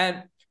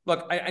 And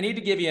look, I need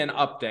to give you an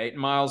update.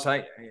 Miles,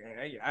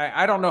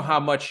 I don't know how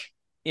much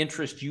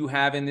interest you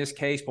have in this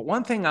case, but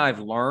one thing I've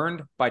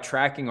learned by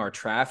tracking our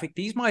traffic,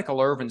 these Michael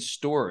Irvin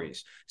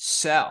stories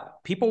sell.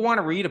 People want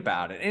to read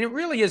about it. And it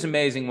really is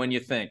amazing when you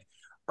think,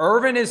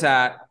 Irvin is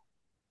at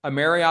a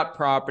Marriott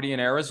property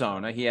in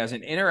Arizona. He has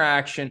an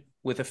interaction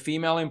with a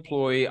female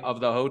employee of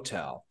the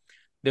hotel.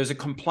 There's a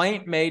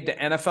complaint made to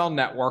NFL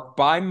Network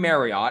by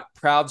Marriott,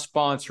 proud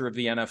sponsor of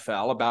the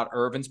NFL, about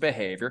Irvin's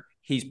behavior.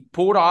 He's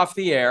pulled off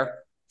the air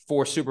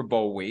for Super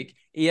Bowl week.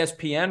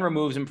 ESPN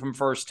removes him from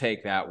First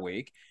Take that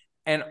week.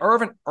 And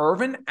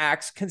Irvin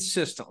acts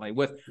consistently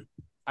with,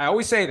 I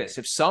always say this,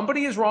 if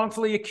somebody is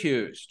wrongfully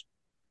accused,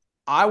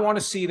 I want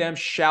to see them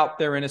shout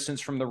their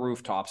innocence from the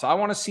rooftops. I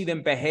want to see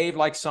them behave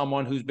like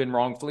someone who's been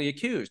wrongfully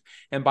accused.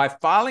 And by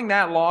filing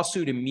that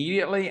lawsuit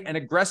immediately and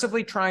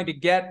aggressively trying to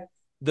get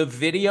the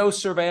video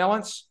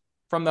surveillance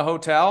from the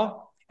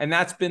hotel, and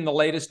that's been the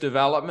latest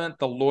development,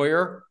 the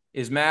lawyer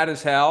is mad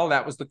as hell.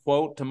 That was the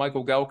quote to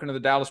Michael Gelkin of the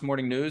Dallas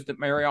Morning News, that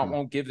Marriott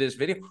won't give this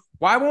video.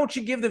 Why won't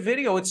you give the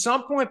video? At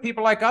some point,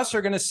 people like us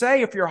are going to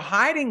say, if you're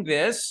hiding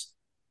this,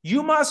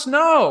 you must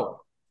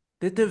know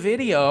that the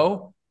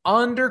video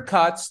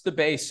undercuts the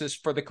basis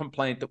for the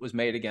complaint that was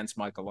made against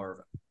Michael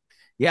Irvin.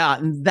 Yeah,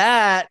 and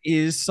that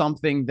is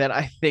something that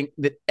I think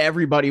that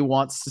everybody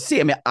wants to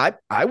see. I mean,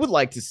 I would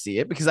like to see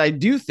it because I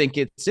do think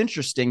it's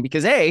interesting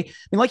because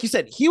like you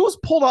said, he was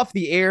pulled off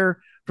the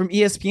air from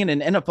ESPN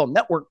and NFL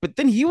Network, but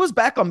then he was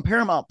back on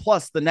Paramount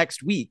Plus the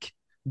next week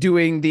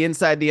doing the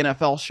Inside the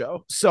NFL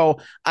show. So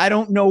I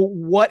don't know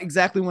what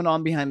exactly went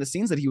on behind the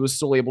scenes that he was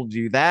still able to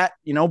do that,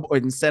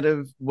 instead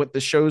of what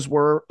the shows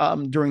were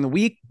during the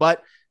week,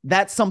 but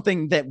that's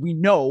something that we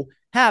know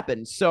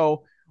happened.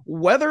 So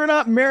whether or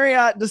not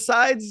Marriott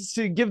decides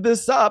to give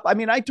this up, I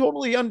mean, I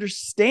totally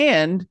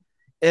understand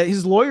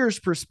his lawyer's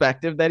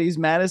perspective that he's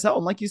mad as hell.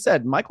 And like you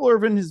said, Michael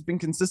Irvin has been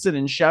consistent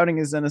in shouting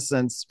his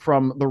innocence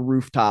from the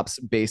rooftops,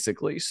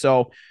 basically.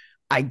 So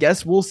I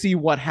guess we'll see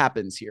what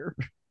happens here.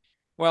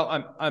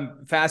 Well,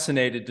 I'm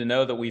fascinated to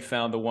know that we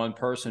found the one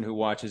person who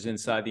watches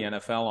Inside the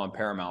NFL on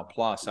Paramount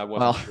Plus. I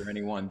wasn't sure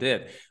anyone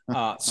did.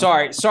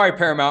 Sorry,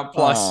 Paramount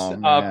Plus.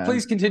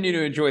 Please continue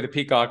to enjoy the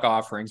Peacock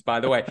offerings, by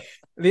the way.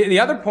 The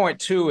other point,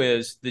 too,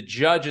 is the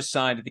judge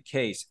assigned to the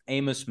case,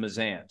 Amos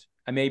Mazant.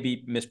 I may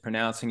be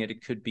mispronouncing it.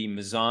 It could be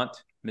Mazant,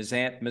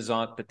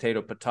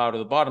 potato.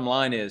 The bottom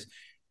line is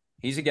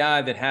he's a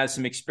guy that has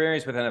some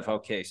experience with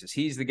NFL cases.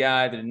 He's the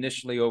guy that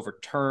initially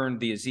overturned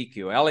the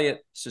Ezekiel Elliott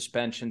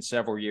suspension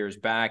several years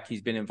back.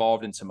 He's been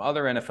involved in some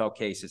other NFL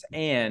cases.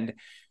 And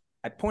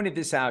I pointed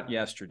this out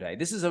yesterday.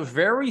 This is a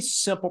very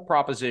simple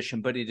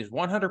proposition, but it is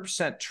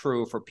 100%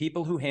 true for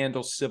people who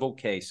handle civil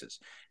cases,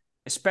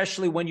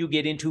 especially when you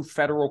get into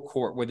federal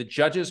court where the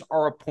judges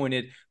are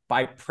appointed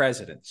by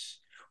presidents.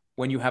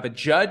 When you have a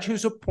judge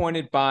who's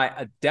appointed by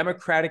a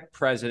Democratic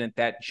president,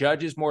 that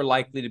judge is more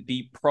likely to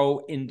be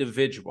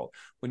pro-individual.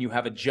 When you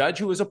have a judge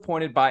who is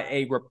appointed by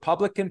a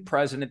Republican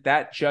president,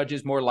 that judge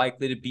is more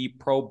likely to be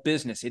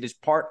pro-business. It is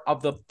part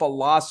of the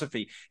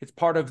philosophy. It's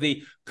part of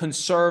the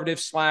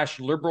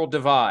conservative/liberal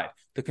divide.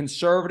 The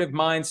conservative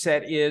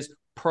mindset is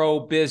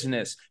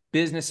pro-business,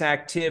 business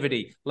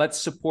activity. Let's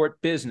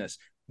support business.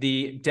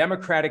 The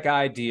Democratic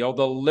ideal,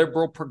 the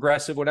liberal,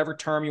 progressive, whatever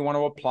term you want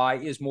to apply,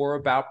 is more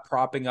about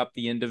propping up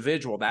the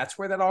individual. That's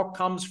where that all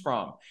comes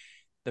from.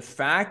 The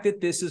fact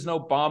that this is an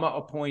Obama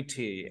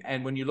appointee,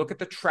 and when you look at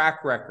the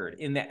track record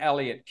in the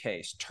Elliott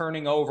case,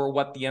 turning over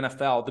what the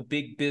NFL, the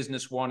big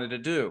business, wanted to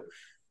do,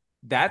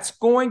 that's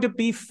going to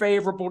be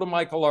favorable to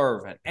Michael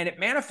Irvin. And it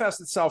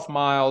manifests itself,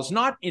 Miles,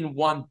 not in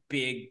one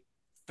big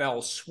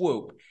fell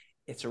swoop.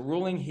 It's a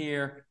ruling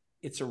here.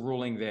 It's a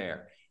ruling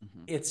there.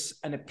 It's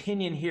an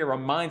opinion here, a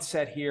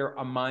mindset here,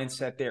 a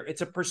mindset there. It's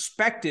a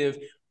perspective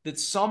that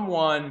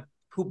someone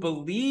who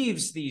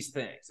believes these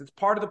things, it's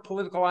part of the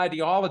political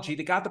ideology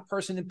that got the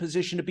person in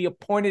position to be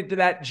appointed to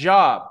that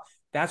job.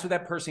 That's what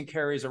that person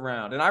carries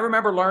around. And I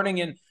remember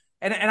learning and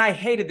I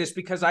hated this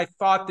because I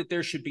thought that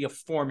there should be a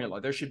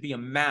formula. There should be a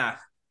math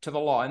to the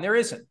law. And there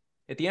isn't.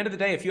 At the end of the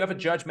day, if you have a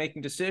judge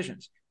making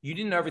decisions, you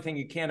didn't know everything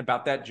you can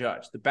about that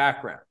judge, the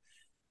background,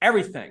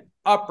 everything,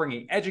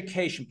 upbringing,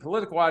 education,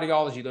 political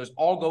ideology, those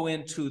all go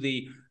into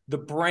the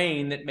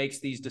brain that makes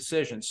these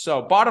decisions.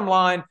 So bottom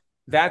line,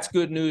 that's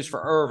good news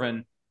for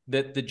Ervin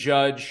that the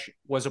judge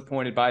was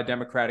appointed by a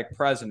Democratic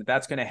president.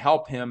 That's going to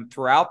help him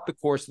throughout the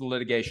course of the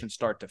litigation,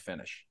 start to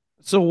finish.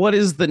 So what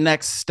is the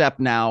next step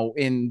now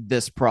in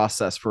this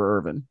process for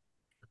Ervin?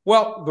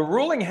 Well, the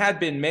ruling had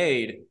been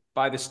made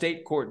by the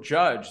state court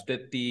judge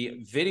that the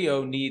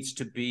video needs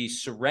to be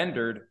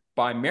surrendered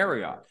by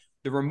Marriott.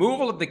 The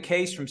removal of the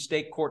case from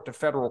state court to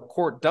federal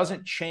court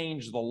doesn't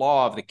change the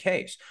law of the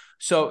case.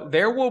 So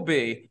there will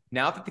be,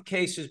 now that the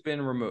case has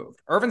been removed,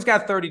 Ervin's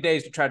got 30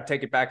 days to try to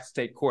take it back to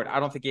state court. I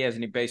don't think he has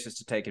any basis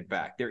to take it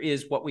back. There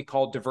is what we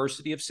call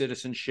diversity of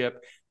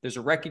citizenship. There's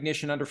a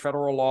recognition under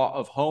federal law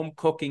of home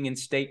cooking in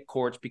state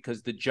courts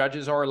because the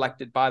judges are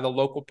elected by the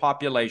local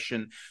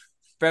population.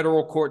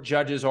 Federal court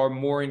judges are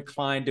more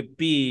inclined to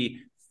be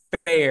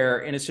fair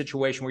in a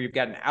situation where you've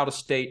got an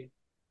out-of-state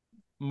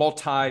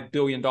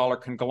multi-billion-dollar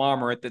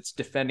conglomerate that's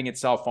defending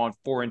itself on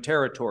foreign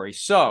territory.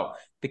 So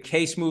the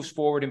case moves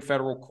forward in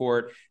federal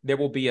court. There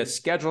will be a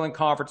scheduling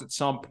conference at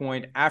some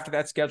point. After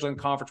that scheduling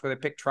conference where they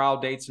pick trial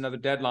dates and other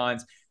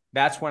deadlines,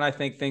 that's when I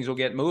think things will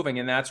get moving.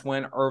 And that's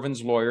when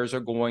Ervin's lawyers are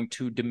going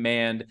to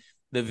demand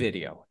the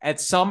video.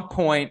 At some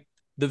point,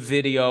 the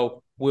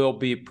video will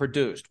be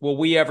produced. Will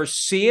we ever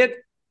see it?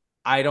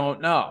 I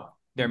don't know.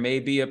 There may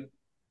be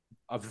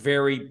a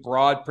very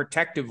broad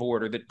protective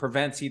order that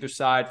prevents either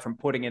side from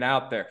putting it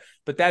out there.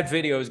 But that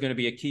video is going to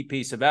be a key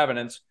piece of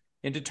evidence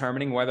in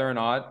determining whether or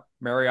not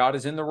Marriott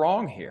is in the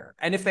wrong here.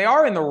 And if they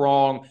are in the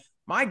wrong,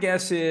 my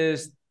guess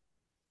is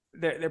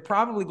they're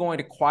probably going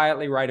to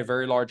quietly write a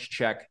very large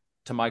check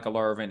to Michael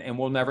Irvin, and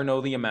we'll never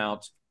know the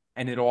amount,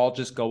 and it'll all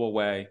just go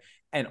away.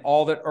 And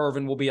all that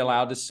Irvin will be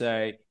allowed to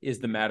say is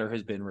the matter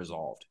has been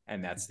resolved.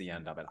 And that's the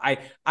end of it.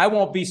 I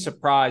won't be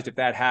surprised if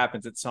that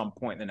happens at some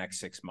point in the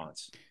next 6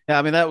 months. Yeah,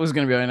 I mean, that was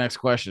going to be my next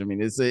question. I mean,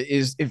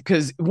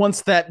 because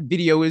once that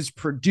video is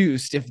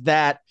produced, if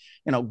that,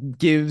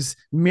 gives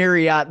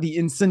Marriott the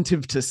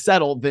incentive to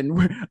settle,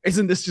 then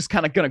isn't this just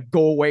kind of going to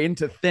go away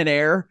into thin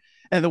air?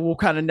 And then we'll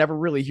kind of never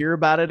really hear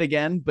about it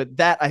again. But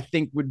that, I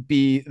think, would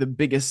be the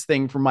biggest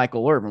thing for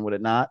Michael Irvin, would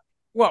it not?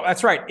 Well,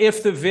 that's right.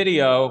 If the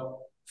video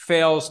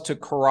fails to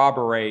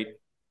corroborate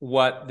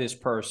what this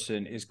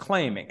person is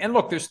claiming. And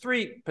look, there's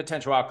three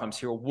potential outcomes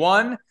here.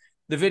 One,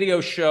 the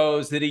video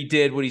shows that he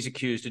did what he's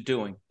accused of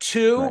doing.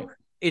 Two, right,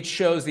 it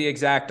shows the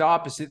exact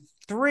opposite.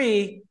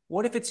 Three,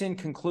 what if it's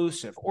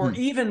inconclusive? Or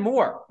even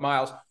more,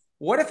 Miles,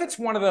 what if it's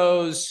one of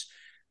those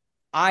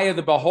eye of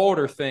the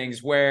beholder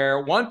things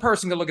where one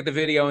person can look at the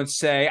video and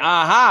say,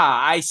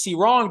 aha, I see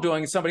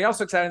wrongdoing. And somebody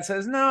else looks at it and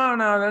says, no,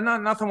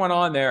 nothing went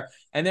on there.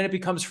 And then it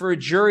becomes for a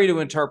jury to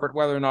interpret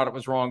whether or not it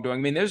was wrongdoing.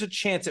 I mean, there's a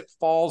chance it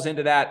falls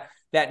into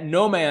that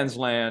no man's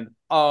land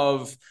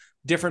of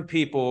different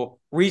people,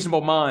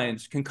 reasonable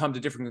minds can come to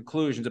different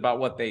conclusions about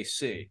what they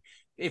see.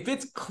 If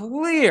it's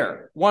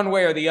clear one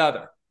way or the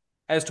other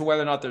as to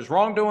whether or not there's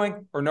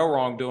wrongdoing or no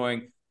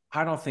wrongdoing,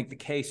 I don't think the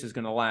case is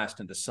going to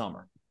last into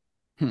summer.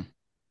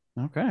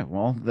 Okay,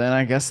 well, then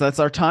I guess that's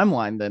our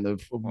timeline then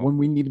of when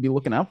we need to be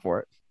looking out for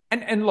it.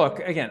 And look,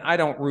 again, I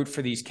don't root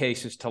for these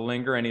cases to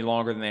linger any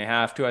longer than they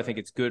have to. I think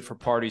it's good for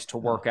parties to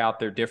work out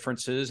their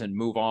differences and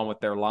move on with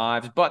their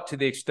lives. But to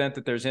the extent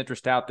that there's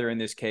interest out there in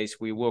this case,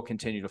 we will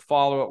continue to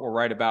follow it. We'll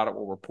write about it.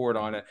 We'll report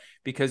on it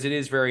because it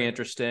is very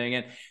interesting.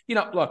 And,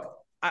 look,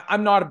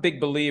 I'm not a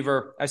big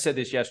believer. I said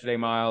this yesterday,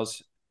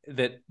 Miles,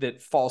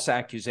 that false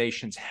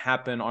accusations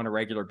happen on a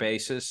regular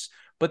basis.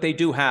 But they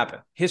do happen.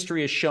 History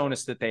has shown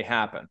us that they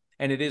happen.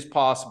 And it is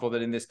possible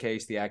that in this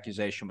case, the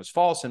accusation was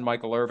false and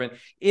Michael Irvin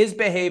is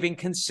behaving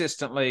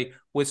consistently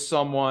with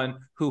someone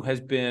who has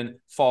been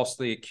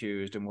falsely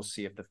accused. And we'll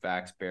see if the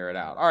facts bear it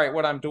out. All right,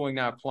 what I'm doing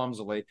now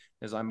clumsily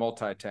is I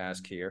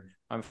multitask here.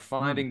 I'm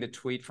finding the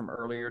tweet from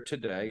earlier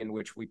today in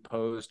which we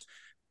posed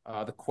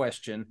the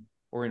question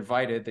or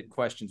invited that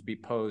questions be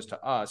posed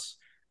to us.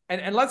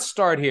 And let's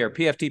start here.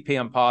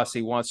 PFTPM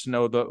Posse wants to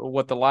know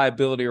what the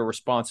liability or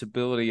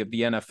responsibility of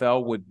the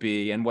NFL would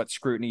be and what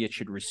scrutiny it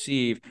should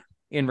receive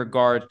in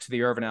regard to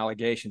the Irvin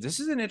allegations. This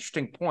is an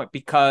interesting point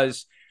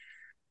because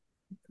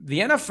the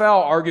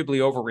NFL arguably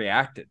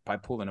overreacted by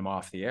pulling him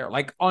off the air.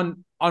 Like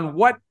on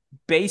what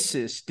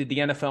basis did the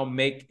NFL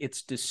make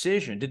its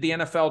decision? Did the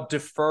NFL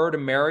defer to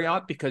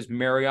Marriott because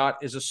Marriott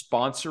is a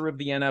sponsor of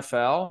the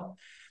NFL?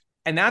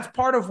 And that's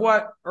part of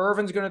what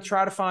Irvin's going to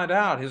try to find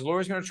out. His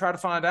lawyer's going to try to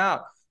find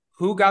out.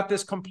 Who got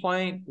this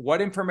complaint?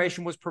 What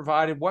information was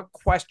provided? What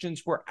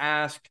questions were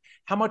asked?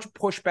 How much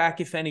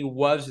pushback, if any,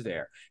 was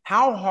there?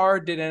 How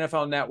hard did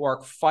NFL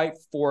Network fight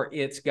for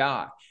its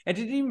guy? And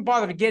did it even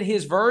bother to get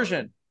his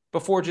version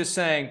before just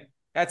saying,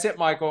 that's it,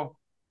 Michael,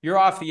 you're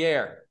off the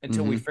air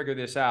until we figure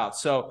this out?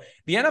 So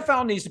the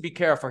NFL needs to be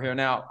careful here.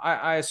 Now,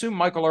 I assume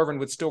Michael Irvin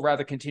would still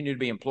rather continue to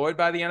be employed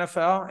by the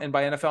NFL and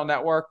by NFL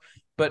Network,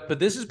 but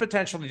this is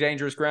potentially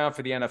dangerous ground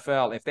for the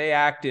NFL if they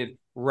acted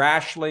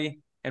rashly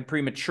and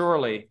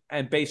prematurely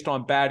and based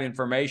on bad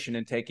information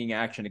and taking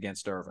action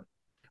against Irvin.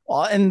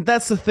 Well, and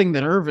that's the thing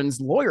that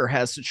Irvin's lawyer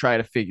has to try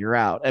to figure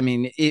out. I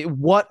mean,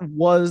 what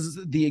was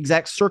the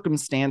exact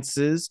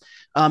circumstances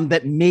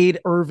that made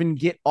Irvin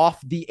get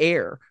off the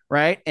air,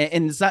 right?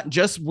 And it's not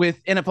just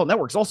with NFL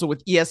Network, it's also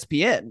with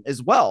ESPN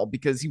as well,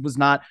 because he was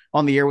not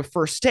on the air with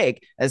First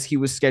Take as he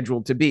was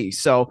scheduled to be.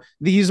 So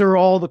these are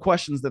all the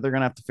questions that they're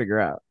going to have to figure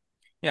out.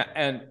 Yeah,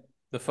 and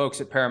the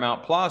folks at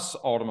Paramount Plus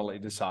ultimately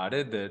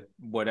decided that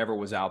whatever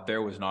was out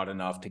there was not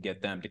enough to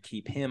get them to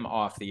keep him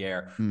off the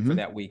air for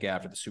that week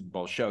after the Super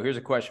Bowl show. Here's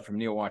a question from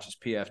Neil Watches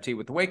PFT.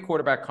 With the way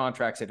quarterback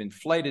contracts have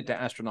inflated to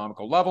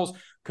astronomical levels,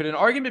 could an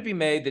argument be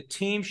made that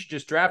teams should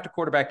just draft a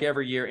quarterback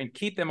every year and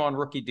keep them on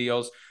rookie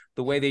deals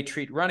the way they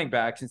treat running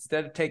backs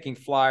instead of taking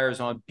flyers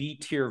on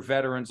B-tier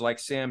veterans like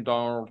Sam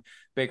Darnold,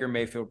 Baker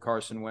Mayfield,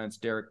 Carson Wentz,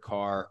 Derek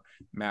Carr,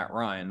 Matt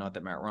Ryan? Not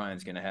that Matt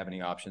Ryan's going to have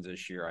any options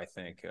this year, I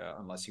think,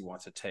 unless he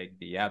wants to take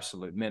the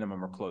absolute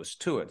minimum or close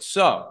to it.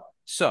 So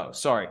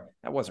sorry,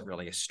 that wasn't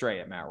really a stray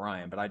at Matt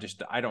Ryan, but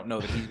I don't know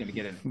that he's going to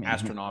get an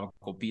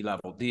astronomical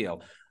B-level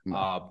deal.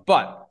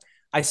 But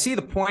I see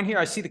the point here.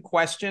 I see the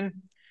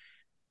question.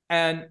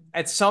 And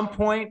at some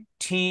point,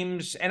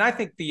 teams, and I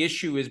think the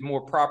issue is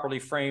more properly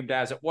framed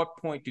as, at what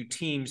point do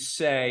teams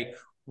say,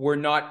 we're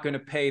not going to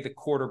pay the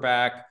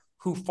quarterback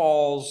who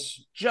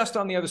falls just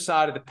on the other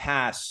side of the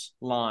pass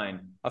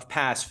line of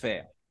pass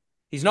fail?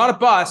 He's not a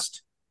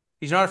bust.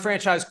 He's not a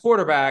franchise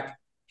quarterback.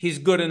 He's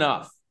good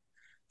enough.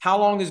 How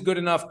long is good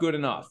enough good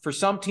enough? For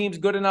some teams,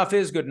 good enough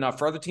is good enough.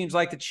 For other teams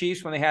like the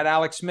Chiefs, when they had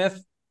Alex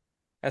Smith,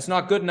 that's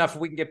not good enough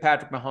if we can get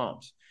Patrick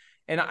Mahomes.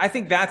 And I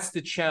think that's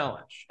the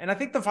challenge. And I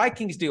think the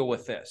Vikings deal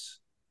with this.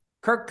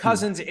 Kirk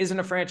Cousins isn't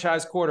a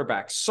franchise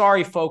quarterback.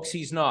 Sorry, folks,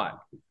 he's not.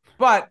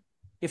 But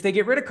if they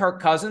get rid of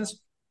Kirk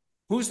Cousins,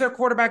 who's their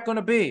quarterback going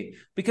to be?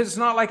 Because it's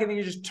not like they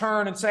can just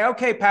turn and say,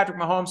 okay, Patrick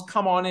Mahomes,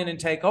 come on in and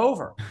take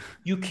over.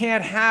 You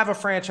can't have a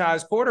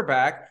franchise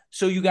quarterback,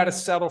 so you got to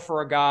settle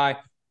for a guy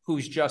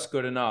who's just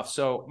good enough.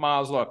 So,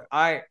 Miles, look,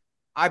 I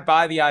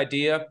buy the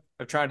idea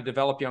of trying to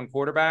develop young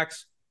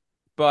quarterbacks,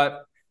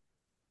 but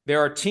there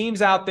are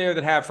teams out there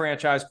that have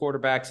franchise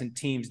quarterbacks and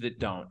teams that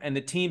don't. And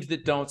the teams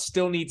that don't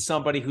still need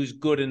somebody who's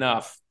good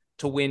enough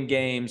to win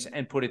games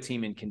and put a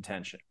team in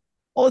contention.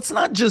 Well, it's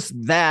not just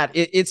that.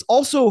 It's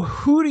also,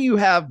 who do you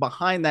have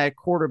behind that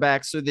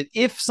quarterback so that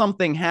if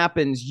something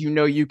happens, you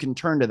know you can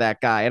turn to that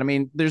guy. And I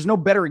mean, there's no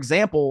better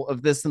example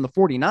of this than the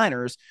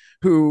 49ers,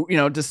 who, you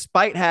know,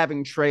 despite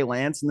having Trey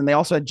Lance, and then they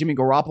also had Jimmy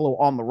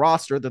Garoppolo on the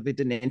roster that they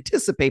didn't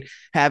anticipate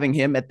having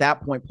him at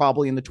that point,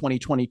 probably in the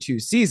 2022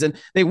 season,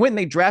 they went and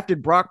they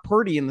drafted Brock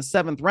Purdy in the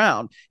 7th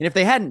round. And if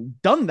they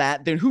hadn't done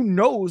that, then who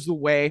knows the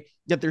way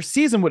that their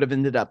season would have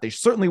ended up. They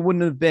certainly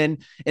wouldn't have been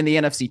in the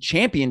NFC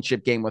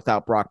Championship game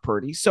without Brock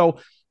Purdy. So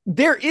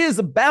there is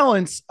a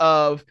balance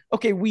of,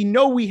 okay, we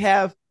know we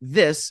have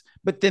this,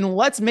 but then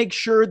let's make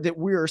sure that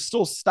we are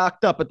still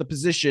stocked up at the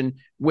position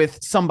with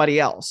somebody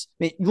else.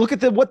 I mean, look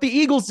at what the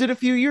Eagles did a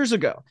few years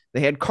ago.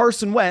 They had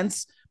Carson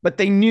Wentz, but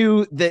they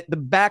knew that the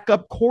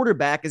backup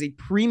quarterback is a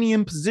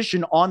premium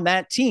position on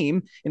that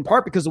team, in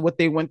part because of what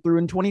they went through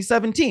in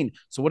 2017.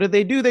 So what did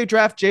they do? They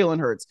draft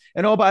Jalen Hurts.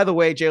 And oh, by the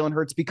way, Jalen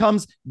Hurts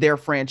becomes their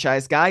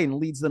franchise guy and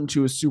leads them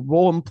to a Super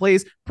Bowl and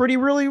plays pretty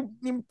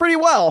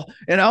well.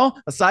 You know,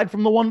 aside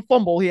from the one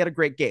fumble, he had a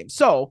great game.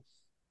 So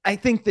I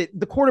think that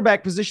the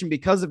quarterback position,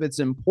 because of its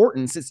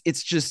importance,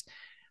 it's just,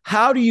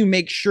 how do you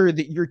make sure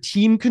that your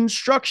team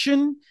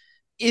construction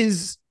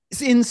is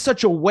in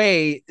such a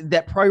way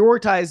that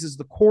prioritizes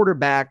the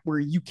quarterback, where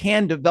you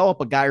can develop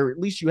a guy, or at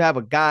least you have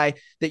a guy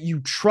that you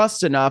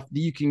trust enough that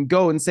you can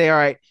go and say, all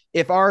right,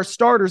 if our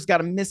starter's got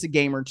to miss a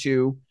game or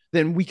two,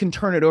 then we can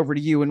turn it over to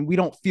you. And we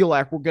don't feel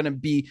like we're going to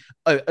be,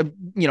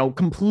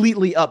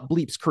 completely up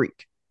Bleeps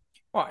Creek.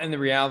 Well, and the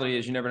reality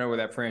is you never know where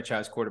that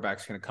franchise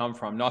quarterback's going to come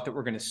from. Not that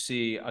we're going to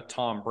see a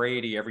Tom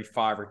Brady every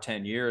 5 or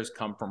 10 years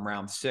come from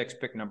round 6,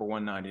 pick number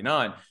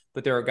 199.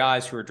 But there are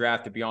guys who are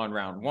drafted beyond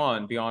round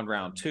 1, beyond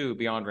round 2,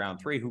 beyond round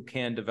 3, who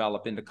can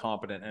develop into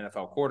competent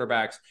NFL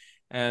quarterbacks.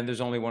 And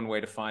there's only one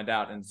way to find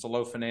out. And it's a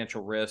low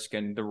financial risk,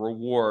 and the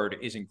reward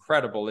is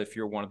incredible if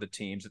you're one of the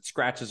teams that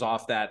scratches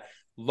off that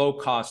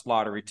low-cost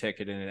lottery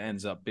ticket and it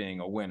ends up being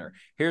a winner.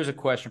 Here's a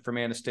question from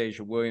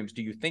Anastasia Williams.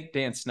 Do you think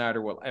Dan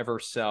Snyder will ever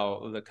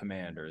sell the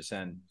Commanders?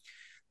 And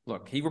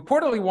look, he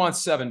reportedly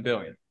wants $7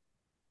 billion.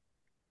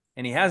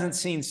 And he hasn't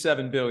seen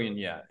 $7 billion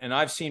yet. And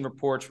I've seen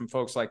reports from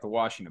folks like the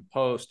Washington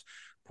Post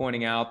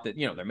pointing out that,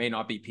 there may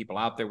not be people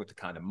out there with the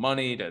kind of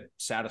money to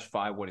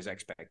satisfy what his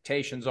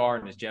expectations are.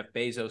 And is Jeff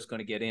Bezos going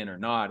to get in or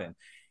not? And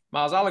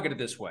Miles, I look at it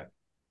this way.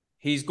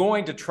 He's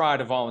going to try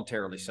to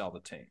voluntarily sell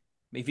the team.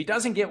 If he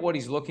doesn't get what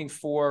he's looking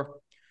for,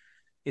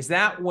 is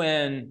that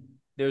when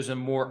there's a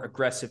more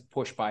aggressive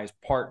push by his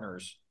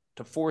partners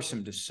to force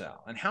him to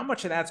sell? And how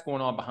much of that's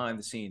going on behind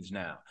the scenes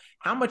now?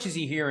 How much is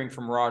he hearing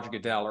from Roger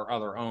Goodell or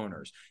other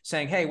owners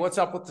saying, hey, what's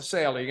up with the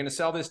sale? Are you going to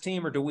sell this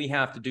team, or do we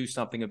have to do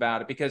something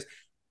about it? Because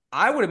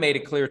I would have made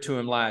it clear to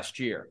him last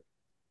year,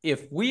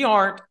 if we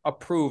aren't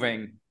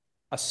approving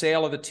a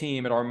sale of the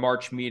team at our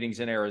March meetings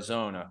in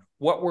Arizona,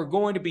 what we're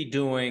going to be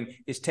doing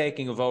is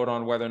taking a vote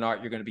on whether or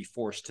not you're going to be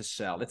forced to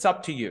sell. It's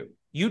up to you.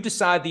 You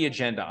decide the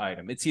agenda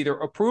item. It's either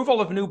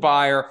approval of new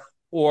buyer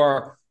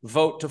or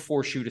vote to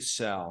force you to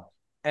sell.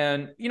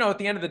 And, at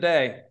the end of the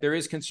day, there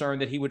is concern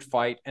that he would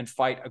fight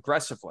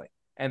aggressively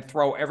and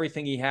throw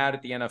everything he had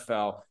at the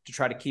NFL to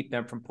try to keep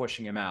them from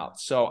pushing him out.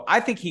 So I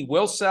think he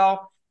will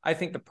sell. I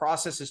think the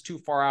process is too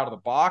far out of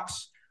the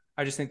box.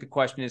 I just think the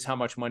question is how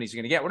much money he's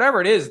going to get.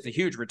 Whatever it is, it's a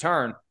huge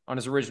return on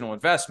his original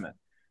investment.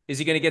 Is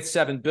he going to get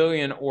 $7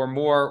 billion or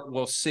more?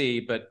 We'll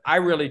see. But I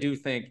really do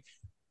think,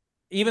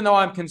 even though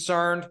I'm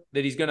concerned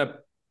that he's going to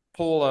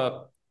pull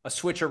a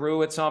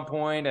switcheroo at some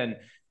point and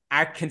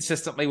act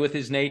consistently with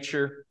his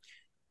nature,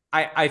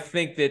 I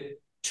think that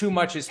too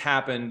much has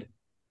happened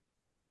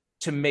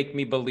to make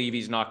me believe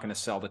he's not going to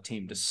sell the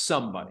team to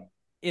somebody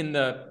in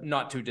the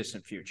not too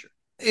distant future.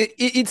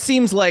 It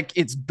seems like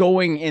it's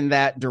going in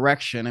that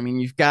direction. I mean,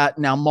 you've got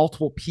now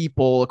multiple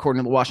people,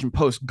 according to the Washington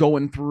Post,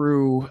 going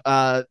through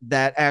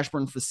that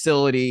Ashburn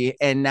facility,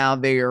 and now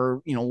they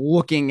are,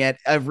 looking at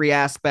every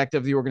aspect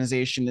of the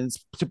organization and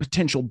to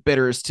potential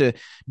bidders to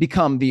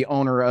become the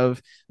owner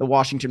of the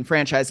Washington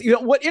franchise.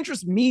 What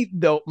interests me,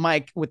 though,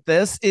 Mike, with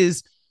this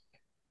is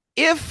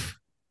if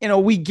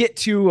we get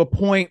to a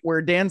point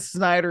where Dan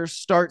Snyder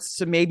starts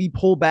to maybe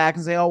pull back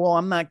and say, oh, well,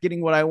 I'm not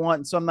getting what I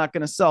want, so I'm not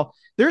going to sell.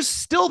 There's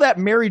still that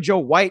Mary Jo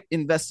White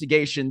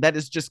investigation that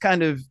is just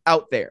kind of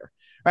out there,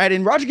 right?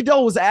 And Roger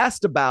Goodell was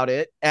asked about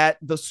it at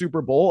the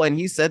Super Bowl, and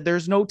he said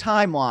there's no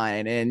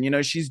timeline,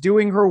 and, she's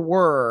doing her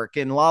work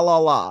and la, la,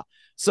 la.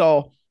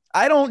 So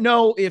I don't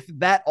know if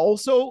that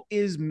also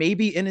is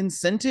maybe an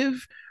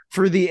incentive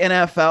for the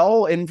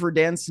NFL and for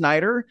Dan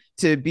Snyder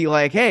to be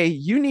like, hey,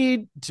 you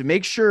need to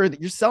make sure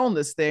that you're selling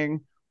this thing,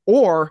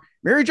 or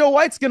Mary Jo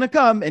White's going to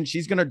come and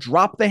she's going to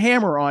drop the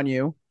hammer on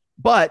you.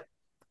 But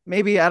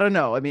maybe, I don't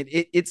know. I mean,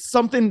 it's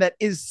something that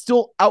is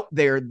still out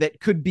there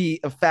that could be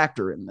a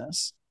factor in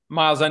this.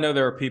 Miles, I know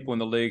there are people in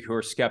the league who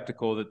are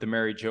skeptical that the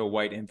Mary Jo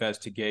White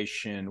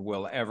investigation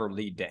will ever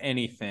lead to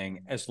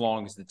anything as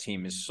long as the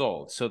team is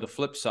sold. So the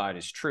flip side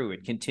is true.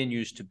 It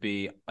continues to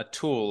be a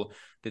tool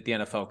that the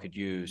NFL could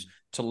use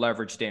to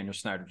leverage Daniel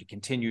Snyder to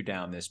continue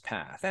down this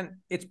path. And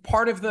it's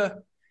part of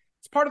the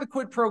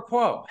quid pro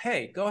quo.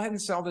 Hey, go ahead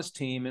and sell this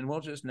team and we'll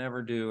just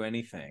never do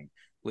anything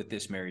with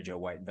this Mary Jo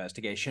White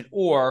investigation.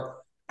 Or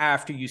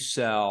after you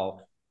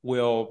sell,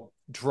 we'll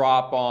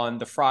drop on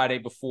the Friday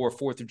before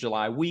 4th of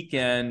July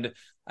weekend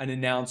an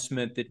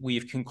announcement that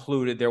we've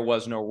concluded there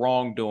was no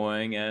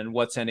wrongdoing, and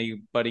what's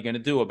anybody going to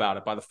do about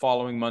it? By the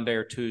following Monday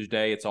or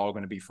Tuesday, it's all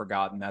going to be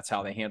forgotten. That's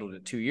how they handled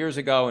it 2 years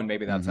ago, and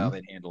maybe that's how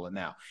they'd handle it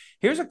now.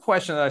 Here's a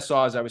question that I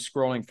saw as I was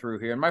scrolling through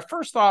here, and my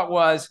first thought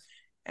was,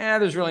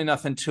 there's really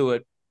nothing to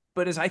it.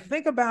 But as I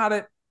think about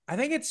it, I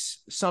think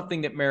it's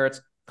something that merits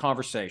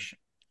conversation.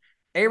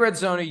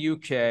 Arizona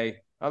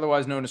UK,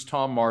 otherwise known as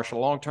Tom Marshall,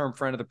 a long-term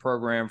friend of the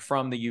program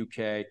from the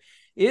UK.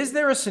 Is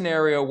there a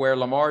scenario where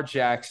Lamar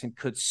Jackson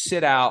could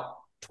sit out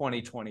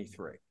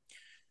 2023?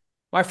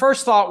 My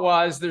first thought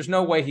was there's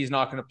no way he's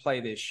not going to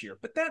play this year.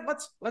 But then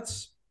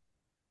let's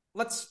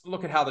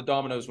look at how the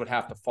dominoes would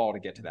have to fall to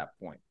get to that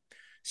point.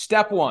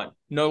 Step one,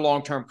 no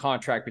long-term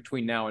contract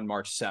between now and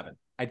March 7th.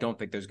 I don't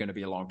think there's going to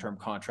be a long-term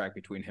contract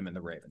between him and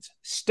the Ravens.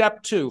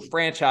 Step two,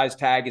 franchise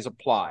tag is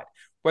applied,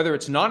 whether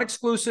it's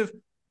non-exclusive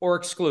or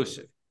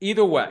exclusive.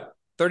 Either way,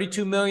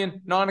 $32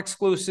 million,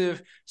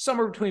 non-exclusive,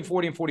 somewhere between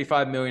 $40 and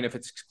 $45 million if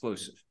it's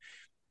exclusive.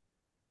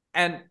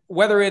 And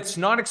whether it's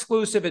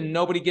non-exclusive and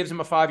nobody gives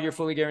him a 5-year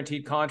fully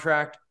guaranteed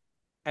contract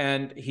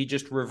and he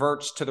just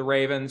reverts to the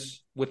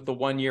Ravens with the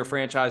 1-year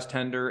franchise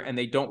tender and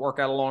they don't work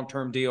out a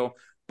long-term deal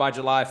by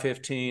July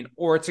 15,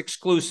 or it's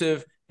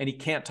exclusive and he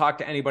can't talk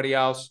to anybody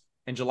else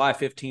and July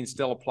 15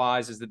 still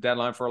applies as the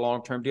deadline for a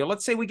long-term deal.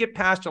 Let's say we get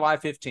past July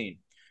 15.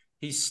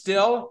 He's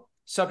still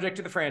subject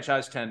to the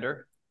franchise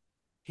tender.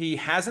 He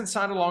hasn't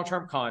signed a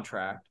long-term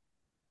contract.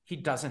 He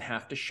doesn't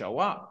have to show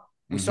up.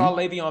 We saw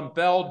Le'Veon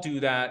Bell do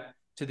that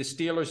to the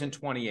Steelers in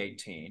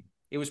 2018.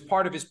 It was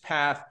part of his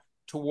path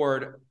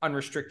toward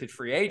unrestricted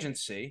free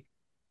agency.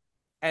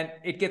 And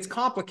it gets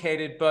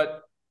complicated,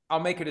 but I'll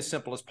make it as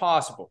simple as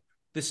possible.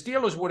 The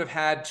Steelers would have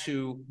had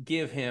to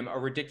give him a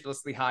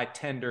ridiculously high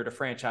tender to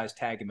franchise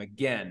tag him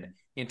again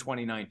in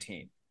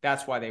 2019.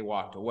 That's why they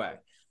walked away.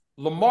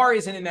 Lamar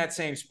isn't in that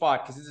same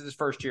spot because this is his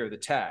first year of the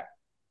tag.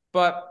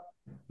 But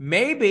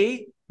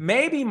maybe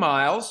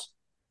Miles,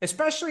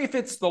 especially if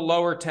it's the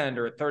lower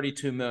tender at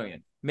 $32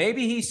 million,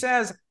 maybe he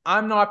says,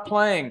 I'm not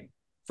playing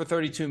for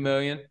 $32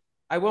 million.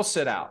 I will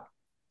sit out.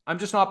 I'm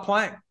just not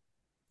playing.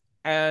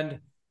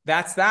 And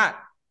that's that.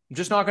 I'm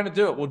just not going to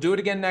do it. We'll do it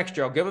again next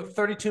year. I'll give it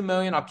 $32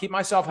 million. I'll keep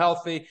myself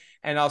healthy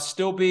and I'll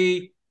still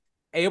be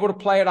able to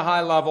play at a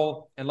high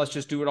level. And let's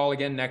just do it all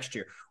again next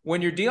year.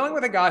 When you're dealing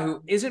with a guy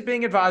who isn't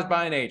being advised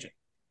by an agent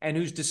and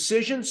whose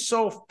decisions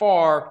so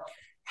far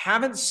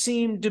haven't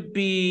seemed to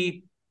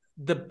be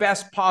the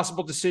best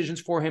possible decisions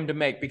for him to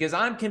make, because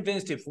I'm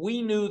convinced if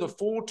we knew the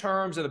full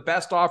terms of the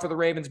best offer the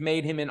Ravens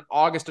made him in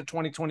August of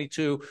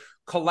 2022,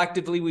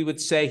 collectively we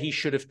would say he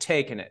should have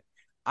taken it.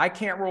 I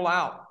can't rule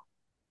out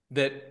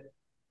that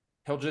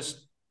he'll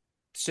just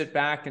sit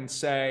back and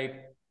say,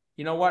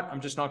 you know what,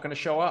 I'm just not going to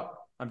show up.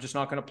 I'm just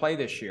not going to play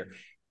this year.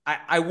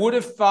 I would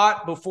have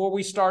thought before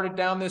we started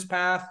down this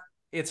path,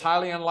 it's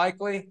highly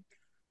unlikely.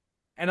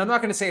 And I'm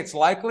not going to say it's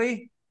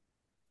likely,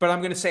 but I'm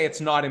going to say it's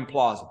not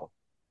implausible.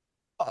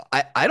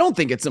 I don't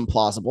think it's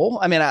implausible.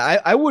 I mean,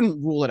 I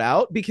wouldn't rule it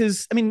out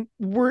because, I mean,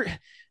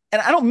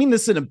 and I don't mean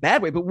this in a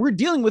bad way, but we're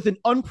dealing with an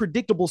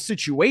unpredictable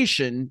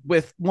situation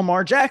with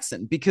Lamar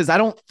Jackson, because I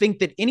don't think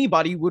that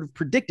anybody would have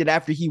predicted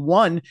after he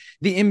won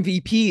the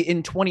MVP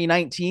in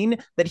 2019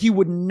 that he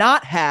would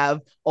not have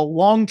a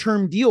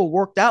long-term deal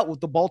worked out with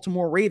the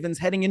Baltimore Ravens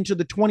heading into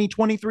the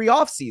 2023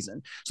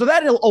 offseason. So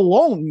that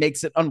alone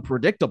makes it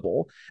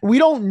unpredictable. We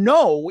don't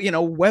know,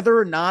 whether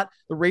or not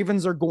the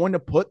Ravens are going to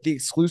put the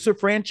exclusive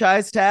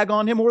franchise tag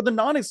on him or the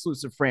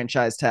non-exclusive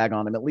franchise tag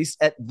on him, at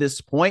least at this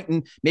point.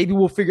 And maybe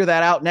we'll figure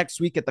that out next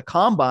week at the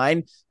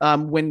Combine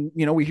when,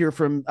 we hear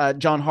from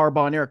John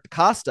Harbaugh and Eric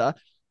DeCosta.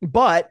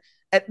 But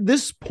at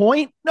this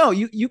point, no,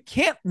 you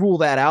can't rule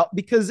that out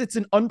because it's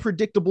an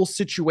unpredictable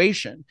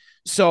situation.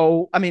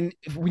 So, I mean,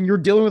 when you're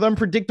dealing with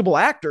unpredictable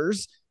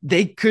actors,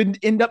 they could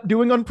end up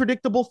doing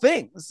unpredictable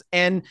things.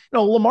 And,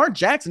 Lamar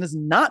Jackson has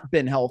not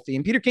been healthy.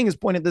 And Peter King has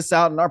pointed this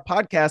out in our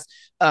podcast,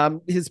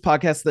 his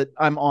podcast that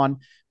I'm on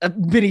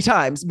many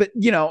times. But,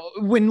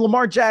 when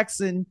Lamar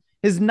Jackson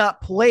has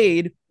not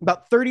played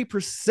about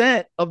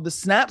 30% of the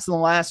snaps in the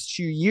last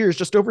 2 years,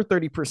 just over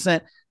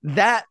 30%,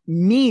 that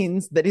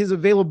means that his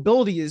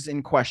availability is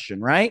in question,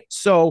 right?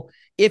 So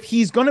if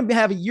he's going to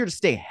have a year to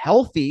stay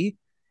healthy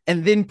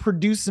and then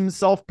produce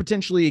himself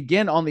potentially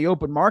again on the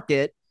open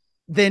market,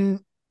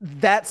 then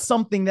that's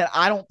something that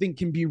I don't think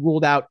can be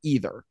ruled out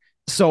either.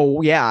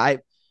 So yeah,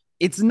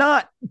 it's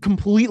not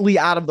completely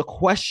out of the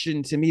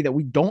question to me that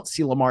we don't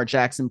see Lamar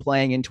Jackson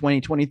playing in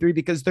 2023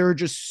 because there are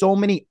just so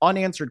many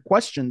unanswered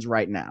questions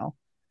right now.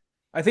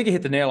 I think you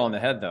hit the nail on the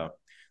head, though.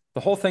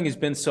 The whole thing has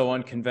been so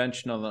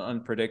unconventional and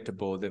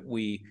unpredictable that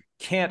we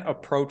can't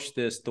approach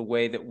this the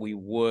way that we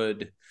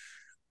would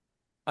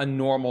a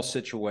normal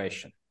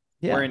situation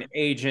where an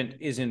agent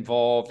is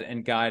involved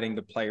and guiding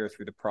the player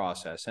through the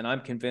process. And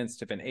I'm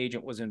convinced if an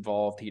agent was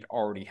involved, he'd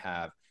already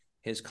have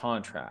his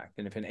contract.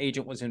 And if an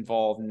agent was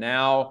involved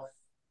now,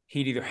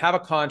 he'd either have a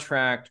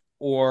contract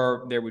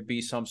or there would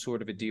be some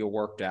sort of a deal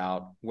worked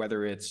out,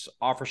 whether it's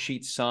offer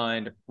sheet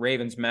signed,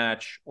 Ravens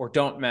match or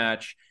don't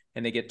match,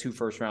 and they get 2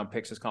 first-round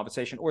picks as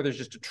compensation, or there's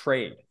just a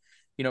trade.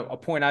 A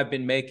point I've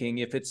been making,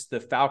 if it's the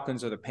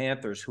Falcons or the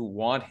Panthers who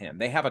want him,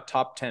 they have a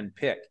top 10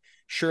 pick.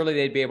 Surely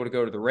they'd be able to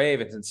go to the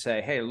Ravens and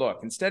say, hey,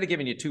 look, instead of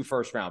giving you 2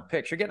 first-round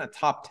picks, you're getting a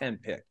top 10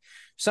 pick.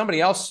 Somebody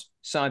else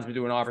signs me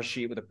to an offer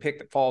sheet with a pick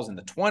that falls in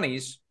the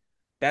 20s,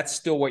 that's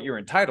still what you're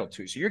entitled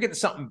to. So you're getting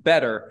something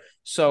better.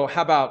 So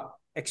how about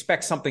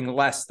expect something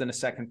less than a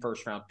second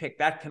first-round pick?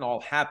 That can all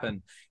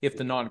happen if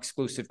the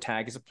non-exclusive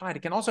tag is applied.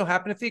 It can also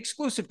happen if the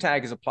exclusive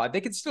tag is applied. They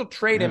can still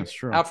trade him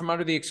out from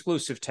under the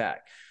exclusive tag.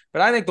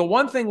 But I think the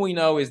one thing we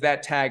know is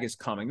that tag is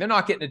coming. They're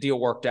not getting a deal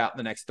worked out in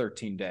the next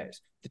 13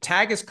 days. The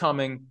tag is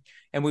coming,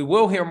 and we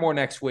will hear more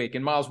next week.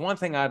 And Miles, one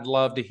thing I'd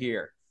love to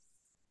hear,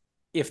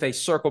 if they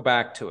circle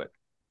back to it,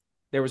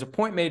 there was a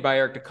point made by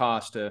Eric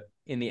DeCosta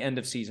in the end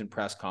of season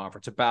press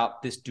conference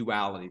about this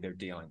duality they're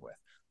dealing with.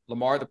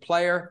 Lamar the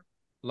player,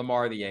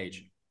 Lamar the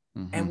agent.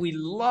 Mm-hmm. And we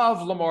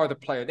love Lamar the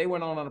player. They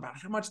went on about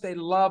how much they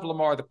love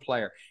Lamar the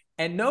player.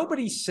 And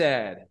nobody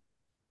said,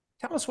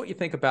 tell us what you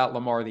think about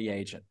Lamar the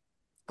agent.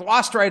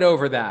 Glossed right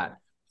over that.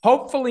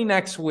 Hopefully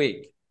next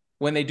week,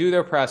 when they do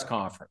their press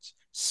conference,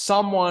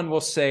 someone will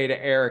say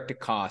to Eric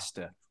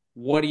DeCosta,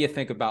 what do you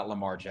think about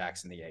Lamar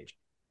Jackson the agent?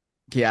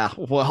 Yeah,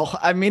 well,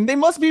 I mean, they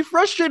must be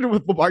frustrated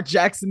with Lamar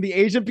Jackson, the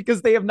agent,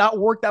 because they have not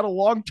worked out a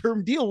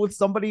long-term deal with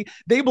somebody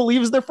they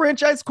believe is their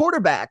franchise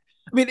quarterback.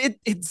 I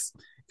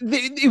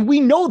mean, we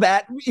know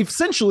that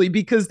essentially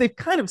because they've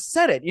kind of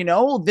said it,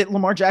 that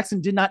Lamar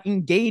Jackson did not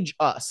engage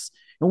us.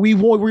 And we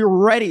were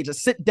ready to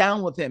sit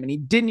down with him, and he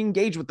didn't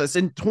engage with us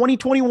in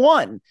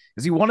 2021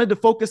 because he wanted to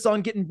focus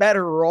on getting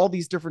better or all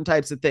these different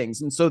types of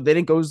things. And so then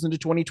it goes into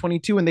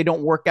 2022 and they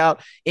don't work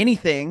out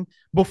anything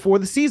before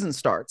the season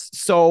starts.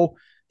 So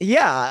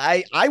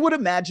yeah, I would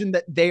imagine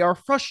that they are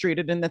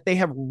frustrated and that they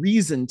have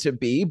reason to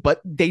be,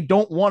 but they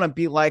don't want to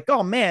be like,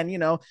 oh man,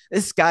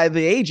 this guy,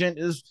 the agent,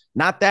 is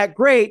not that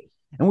great.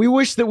 And we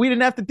wish that we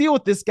didn't have to deal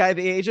with this guy,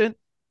 the agent.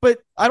 But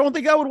I don't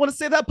think I would want to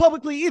say that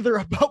publicly either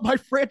about my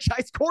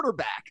franchise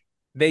quarterback.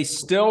 They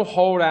still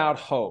hold out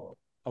hope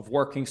of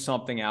working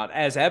something out,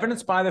 as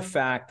evidenced by the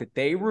fact that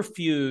they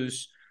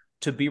refuse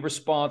to be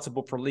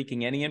responsible for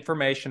leaking any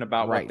information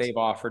about what they've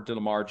offered to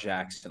Lamar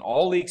Jackson.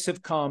 All leaks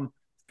have come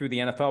through the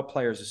NFL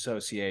Players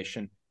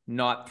Association,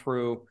 not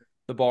through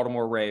the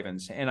Baltimore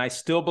Ravens. And I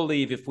still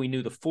believe if we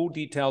knew the full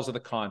details of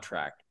the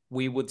contract,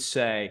 we would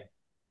say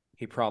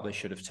he probably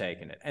should have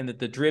taken it. And that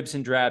the dribs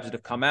and drabs that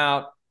have come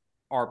out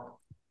are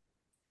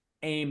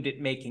aimed at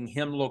making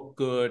him look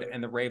good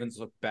and the Ravens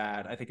look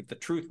bad. I think if the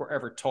truth were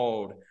ever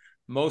told,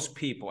 most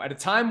people, at a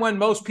time when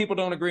most people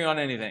don't agree on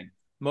anything,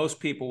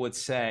 most people would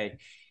say,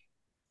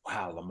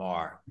 wow,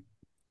 Lamar,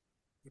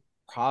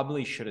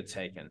 probably should have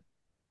taken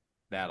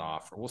that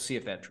offer. We'll see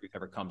if that truth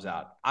ever comes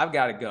out. I've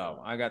got to go.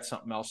 I got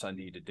something else I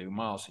need to do.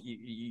 Miles,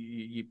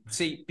 you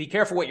see, be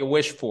careful what you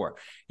wish for.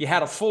 You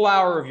had a full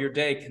hour of your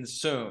day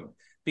consumed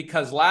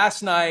because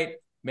last night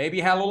maybe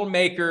you had a little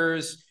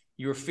makers.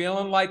 You were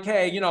feeling like,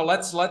 hey,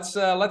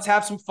 let's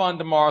have some fun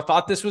tomorrow.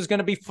 Thought this was going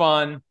to be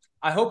fun.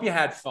 I hope you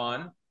had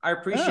fun. I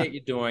appreciate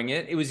you doing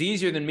it. It was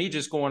easier than me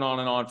just going on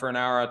and on for an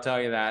hour. I'll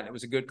tell you that. It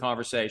was a good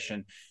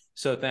conversation.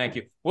 So thank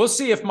you. We'll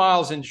see if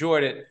Miles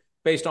enjoyed it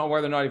based on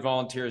whether or not he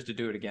volunteers to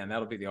do it again.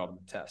 That'll be the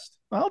ultimate test.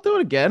 I'll do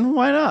it again.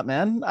 Why not,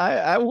 man?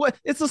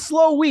 It's a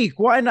slow week.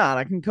 Why not?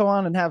 I can go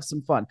on and have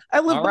some fun.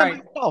 I live by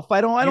myself.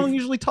 I don't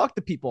usually talk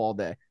to people all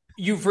day.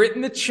 You've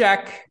written the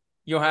check.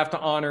 You'll have to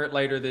honor it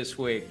later this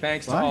week.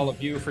 Thanks to all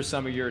of you for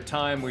some of your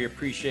time. We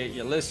appreciate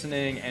you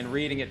listening and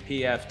reading at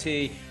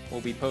PFT.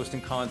 We'll be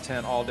posting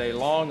content all day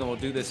long, and we'll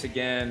do this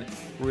again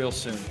real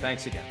soon.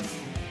 Thanks again.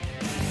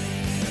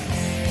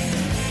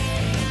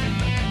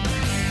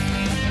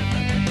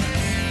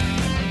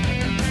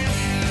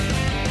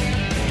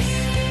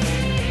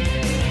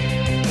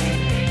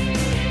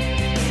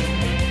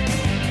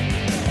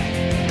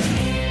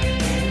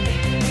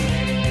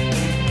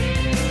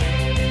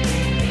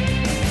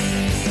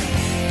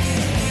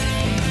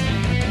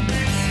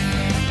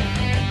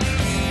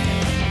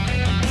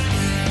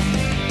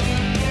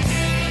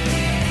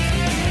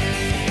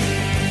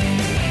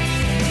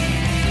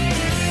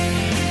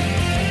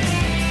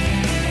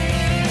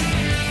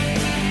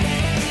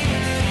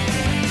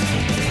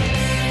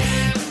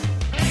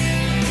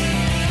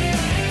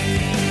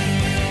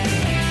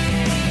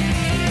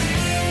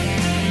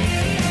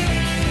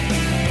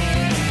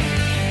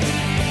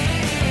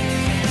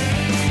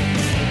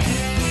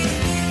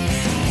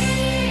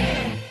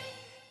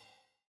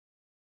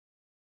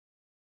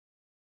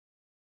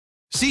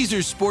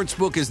 Caesars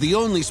Sportsbook is the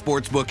only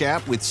sportsbook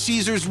app with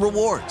Caesars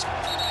Rewards.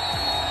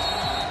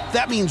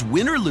 That means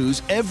win or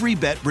lose, every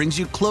bet brings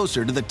you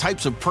closer to the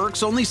types of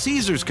perks only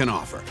Caesars can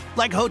offer,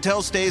 like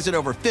hotel stays at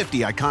over 50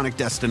 iconic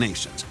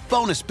destinations,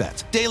 bonus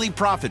bets, daily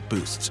profit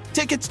boosts,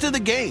 tickets to the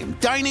game,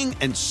 dining,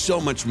 and so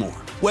much more.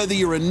 Whether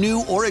you're a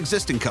new or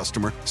existing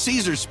customer,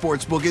 Caesars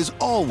Sportsbook is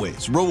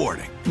always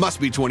rewarding. Must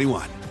be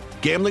 21.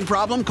 Gambling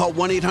problem? Call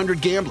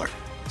 1-800-GAMBLER.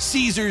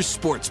 Caesars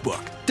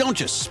Sportsbook. Don't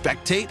just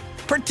spectate,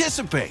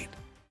 participate.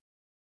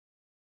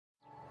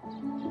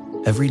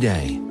 Every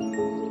day,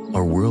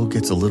 our world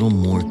gets a little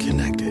more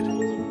connected,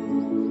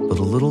 but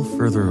a little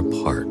further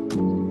apart.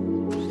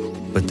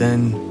 But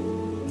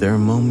then, there are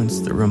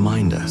moments that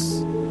remind us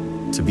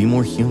to be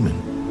more human.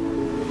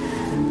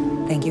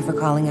 Thank you for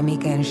calling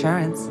Amica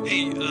Insurance.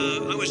 Hey,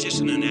 I was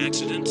just in an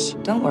accident.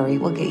 Don't worry,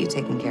 we'll get you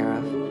taken care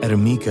of. At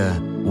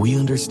Amica, we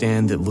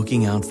understand that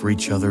looking out for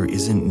each other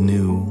isn't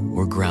new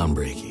or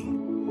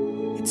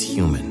groundbreaking. It's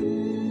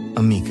human.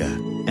 Amica,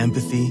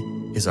 empathy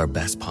is our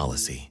best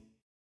policy.